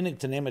is a minhag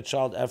to name a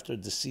child after a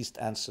deceased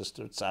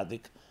ancestor,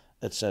 tzaddik,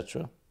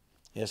 etc.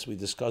 Yes, we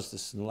discussed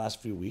this in the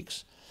last few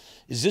weeks.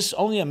 Is this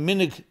only a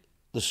minhag,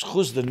 the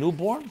schus, the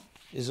newborn?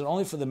 Is it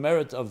only for the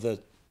merit of the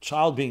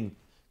child being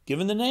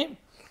given the name?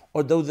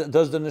 Or does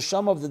the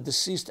neshama of the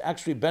deceased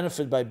actually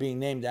benefit by being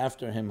named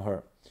after him,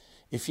 her?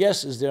 If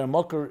yes, is there a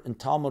makar in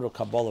Talmud or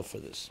Kabbalah for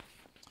this?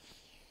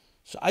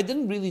 So I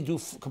didn't really do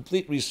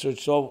complete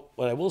research, so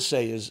what I will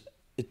say is,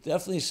 it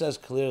definitely says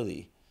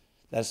clearly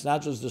that it's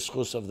not just the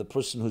schus of the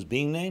person who's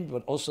being named,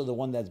 but also the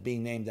one that's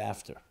being named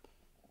after.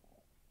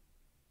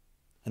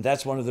 And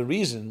that's one of the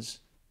reasons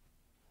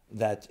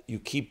that you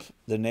keep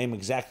the name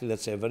exactly,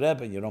 let's say, of a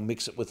Rebbe, and you don't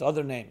mix it with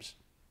other names.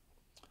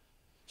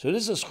 So it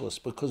is a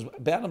schus, because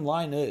bottom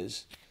line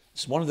is,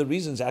 it's one of the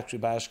reasons actually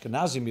by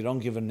Ashkenazim you don't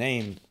give a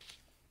name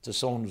to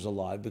someone who's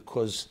alive,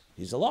 because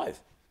he's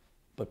alive.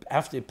 But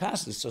after he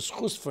passes, it's a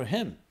schus for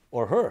him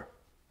or her,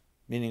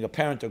 meaning a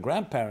parent or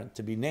grandparent,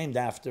 to be named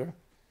after,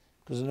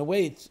 because in a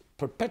way it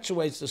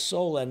perpetuates the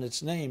soul and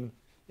its name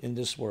in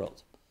this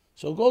world.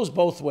 So it goes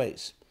both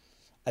ways.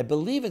 I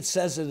believe it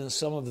says it in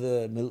some of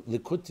the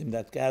likutim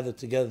that gather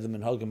together the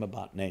minhagim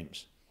about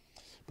names.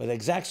 But the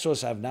exact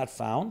source I have not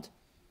found.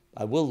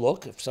 I will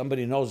look. If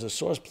somebody knows the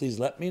source, please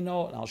let me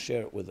know, and I'll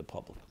share it with the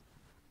public.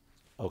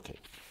 Okay.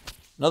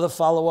 Another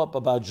follow-up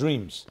about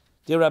dreams.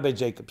 Dear Rabbi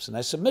Jacobson,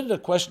 I submitted a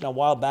question a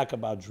while back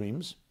about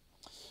dreams.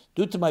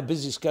 Due to my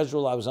busy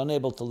schedule, I was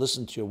unable to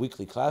listen to your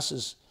weekly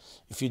classes.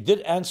 If you did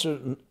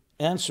answer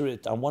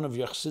it on one of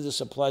your Chassidus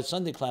Applied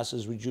Sunday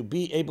classes, would you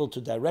be able to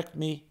direct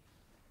me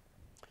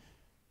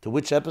to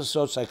which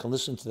episodes I can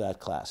listen to that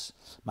class?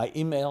 My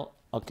email,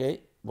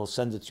 okay, we'll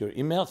send it to your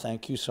email.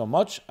 Thank you so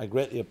much. I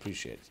greatly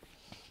appreciate it.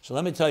 So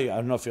let me tell you, I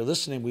don't know if you're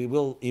listening, we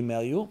will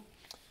email you.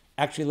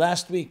 Actually,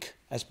 last week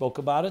I spoke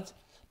about it,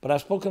 but I've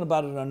spoken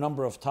about it a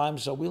number of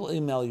times, so we'll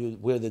email you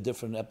where the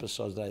different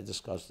episodes that I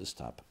discussed this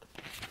topic.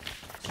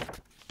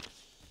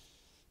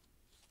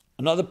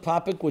 Another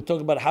topic, we're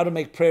talking about how to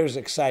make prayers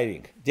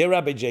exciting. Dear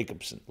Rabbi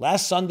Jacobson,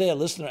 last Sunday a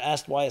listener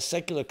asked why a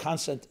secular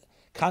concert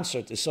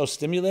is so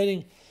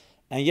stimulating,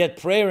 and yet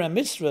prayer and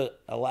mitzvah,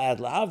 alad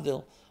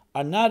la'avdil,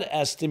 are not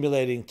as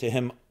stimulating to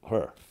him,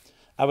 her.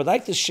 I would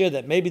like to share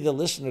that maybe the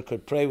listener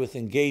could pray with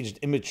engaged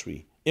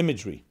imagery,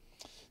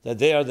 that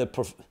they are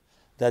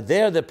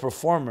the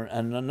performer,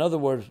 and in another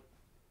word,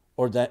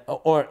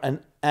 and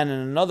in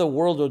another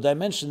world or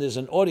dimension, there's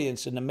an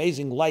audience, an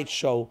amazing light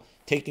show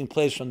taking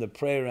place from the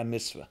prayer and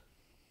mitzvah.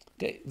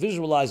 Okay,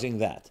 visualizing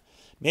that.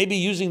 Maybe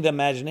using the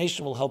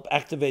imagination will help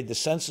activate the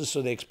senses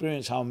so they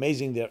experience how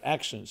amazing their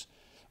actions,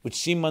 which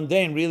seem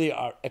mundane, really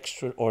are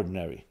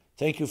extraordinary.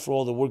 Thank you for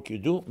all the work you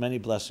do. Many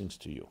blessings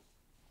to you.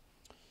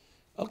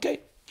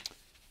 Okay.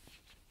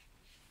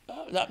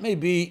 That may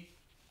be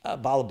a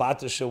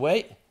balabatish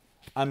way.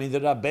 I mean,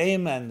 the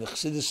Rebbeim and the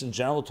Chassidus in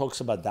general talks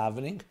about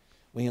davening.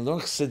 When you learn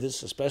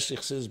Chassidus, especially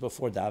Chassidus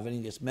before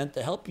davening, it's meant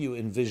to help you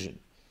envision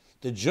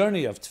the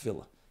journey of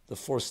tefillah, the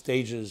 4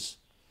 stages.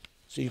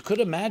 So you could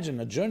imagine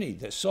a journey,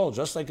 the soul,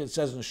 just like it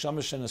says in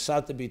Shamash and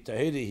Asata bi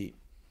tahirihi,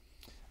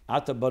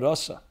 Ata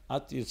barasa,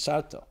 Ata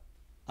yitzarta,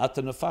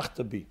 Ata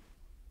nefachta bi,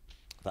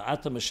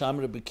 Ata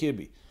meshamre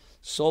b'kirbi.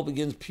 Soul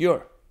begins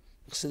pure.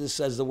 Chassidus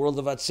says the world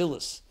of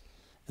Atzilus.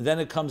 And then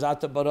it comes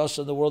Ata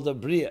barasa, the world of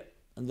Bria.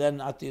 And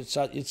then Ata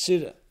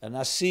yitzira, and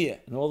Asiya,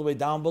 and all the way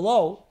down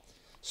below.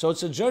 So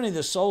it's a journey,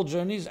 the soul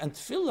journeys, and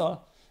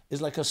tefillah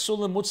is like a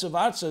sulam mutzav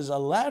arza, is a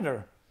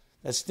ladder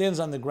that stands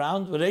on the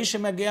ground,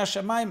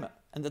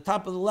 and the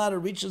top of the ladder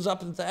reaches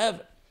up into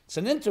heaven. It's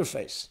an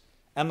interface.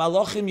 And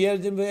malachim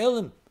yerdim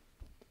ve'elim,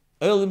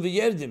 elim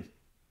ve'yerdim.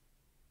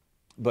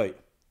 But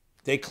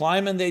they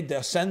climb and they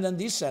ascend and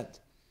descend.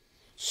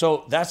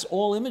 So that's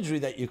all imagery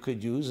that you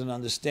could use in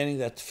understanding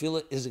that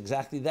tefillah is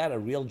exactly that, a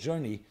real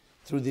journey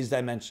through these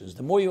dimensions.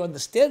 The more you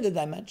understand the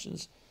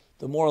dimensions,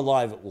 the more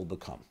alive it will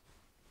become.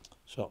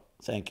 So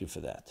thank you for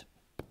that.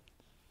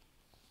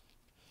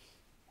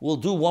 We'll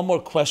do one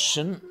more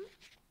question.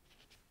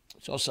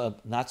 It's also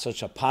not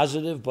such a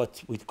positive,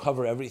 but we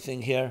cover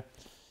everything here.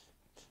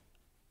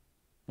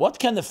 What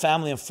can the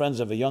family and friends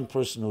of a young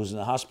person who's in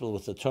the hospital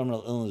with a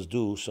terminal illness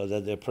do so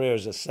that their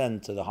prayers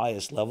ascend to the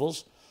highest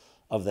levels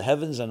of the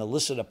heavens and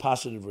elicit a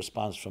positive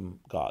response from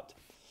God?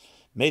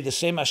 May the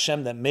same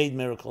Hashem that made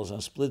miracles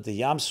and split the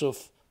Yam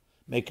Suf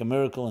make a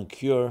miracle and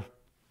cure.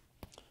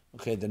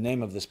 Okay, the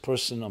name of this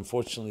person,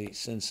 unfortunately,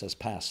 since has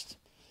passed.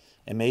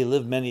 And may he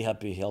live many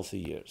happy, healthy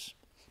years.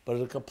 But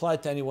it could apply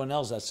to anyone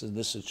else that's in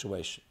this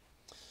situation.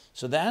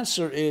 So the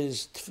answer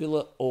is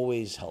tefillah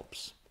always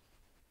helps.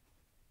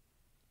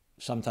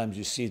 Sometimes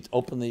you see it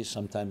openly,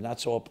 sometimes not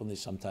so openly,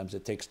 sometimes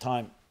it takes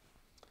time.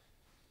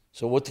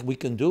 So what we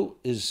can do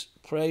is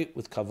pray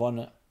with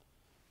kavanah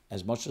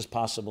as much as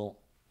possible.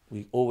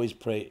 We always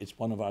pray. It's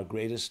one of our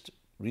greatest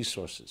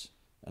resources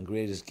and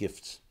greatest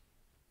gifts.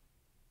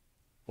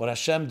 What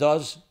Hashem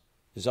does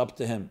is up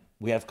to Him.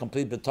 We have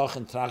complete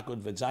betachon,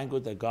 trachut,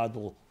 v'zayngut, that God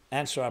will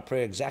answer our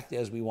prayer exactly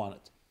as we want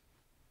it.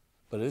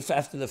 But if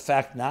after the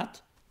fact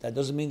not, that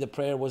doesn't mean the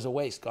prayer was a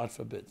waste, God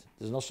forbid.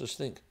 There's no such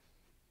thing.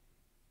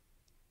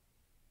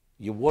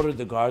 You watered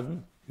the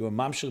garden, you were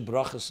mamshech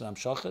brachas and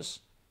amshachas,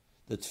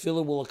 the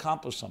tefillah will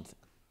accomplish something,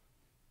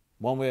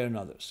 one way or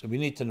another. So we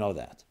need to know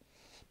that.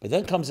 But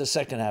then comes the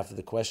second half of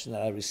the question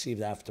that I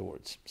received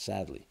afterwards,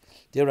 sadly.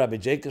 Dear Rabbi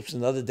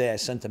Jacobson, the other day I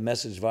sent a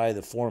message via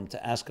the forum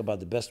to ask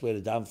about the best way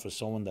to daven for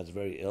someone that's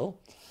very ill.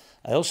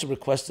 I also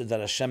requested that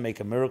Hashem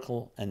make a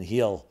miracle and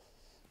heal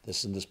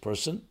this and this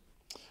person.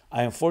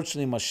 I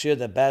unfortunately must share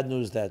the bad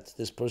news that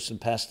this person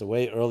passed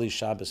away early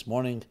Shabbos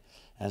morning,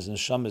 as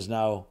Neshama is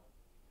now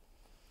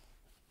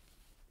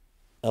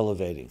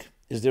elevating.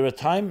 Is there a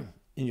time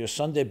in your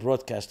Sunday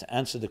broadcast to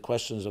answer the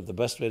questions of the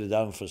best way to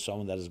daven for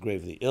someone that is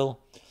gravely ill?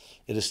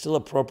 It is still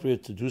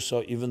appropriate to do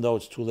so, even though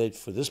it's too late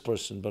for this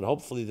person, but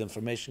hopefully the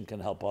information can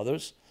help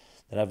others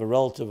that have a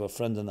relative or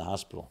friend in the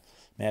hospital.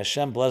 May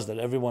Hashem bless that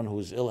everyone who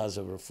is ill has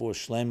a refuah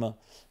shlema,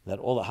 that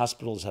all the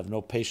hospitals have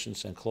no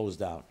patients and close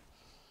down.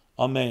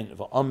 Amen.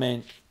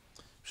 Amen.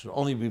 Should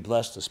only be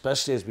blessed,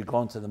 especially as we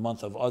go into the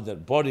month of Adar.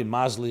 Body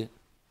mazli.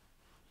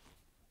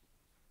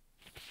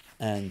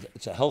 And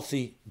it's a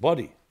healthy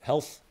body,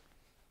 health,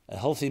 a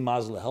healthy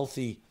mazli, a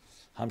healthy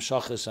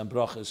hamshachas and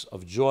brachas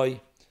of joy.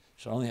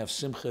 Should only have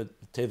simcha,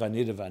 teva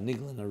nida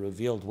v'anigla in a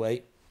revealed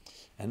way.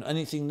 And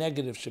anything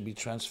negative should be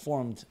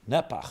transformed,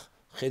 nepach,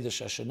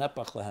 chedesh asher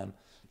nepach lahem,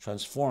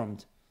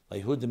 transformed,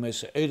 like Yehuda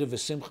Mesa Erev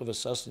v'simcha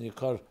v'sasan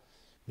yikar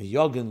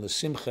miyogin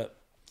l'simcha,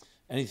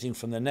 anything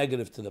from the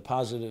negative to the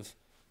positive,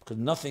 because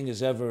nothing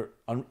is ever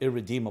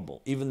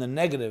irredeemable. Even the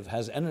negative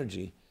has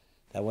energy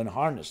that when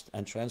harnessed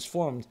and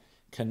transformed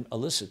can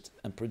elicit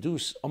and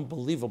produce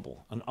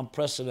unbelievable and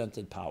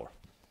unprecedented power.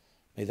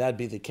 May that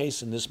be the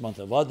case in this month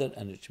of Adar,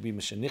 and it should be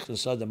Mishanich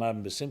l'Sadam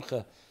Aram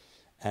B'Simcha,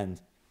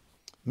 and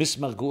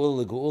Mismar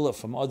Geula Geula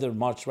from Adar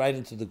march right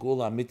into the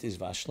Geula Amitis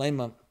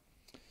V'Ashlema,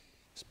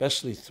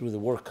 especially through the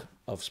work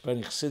of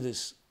spreading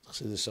Chassidus,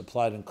 Chassidus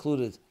applied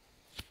included.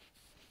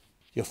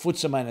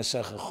 Yafutza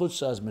Ma'anesecha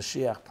Chutza, as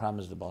Mashiach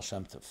promised the Baal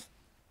Shem Tov.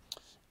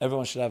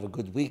 Everyone should have a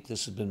good week.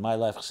 This has been My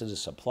Life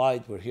Chassidus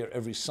Applied. We're here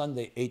every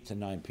Sunday, 8 to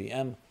 9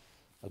 p.m.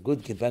 A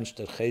good gebenched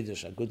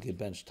Chedesh, a good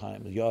gebenched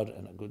time, Yod,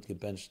 and a good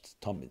gebenched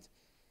Tamid.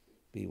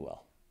 Be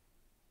well.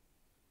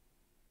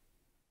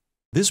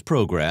 This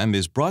program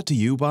is brought to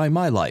you by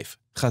My Life,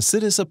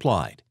 Chassidus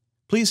Applied.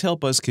 Please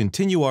help us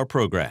continue our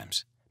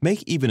programs.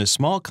 Make even a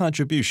small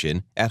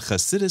contribution at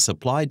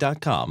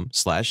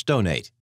chassidusapply.com/donate.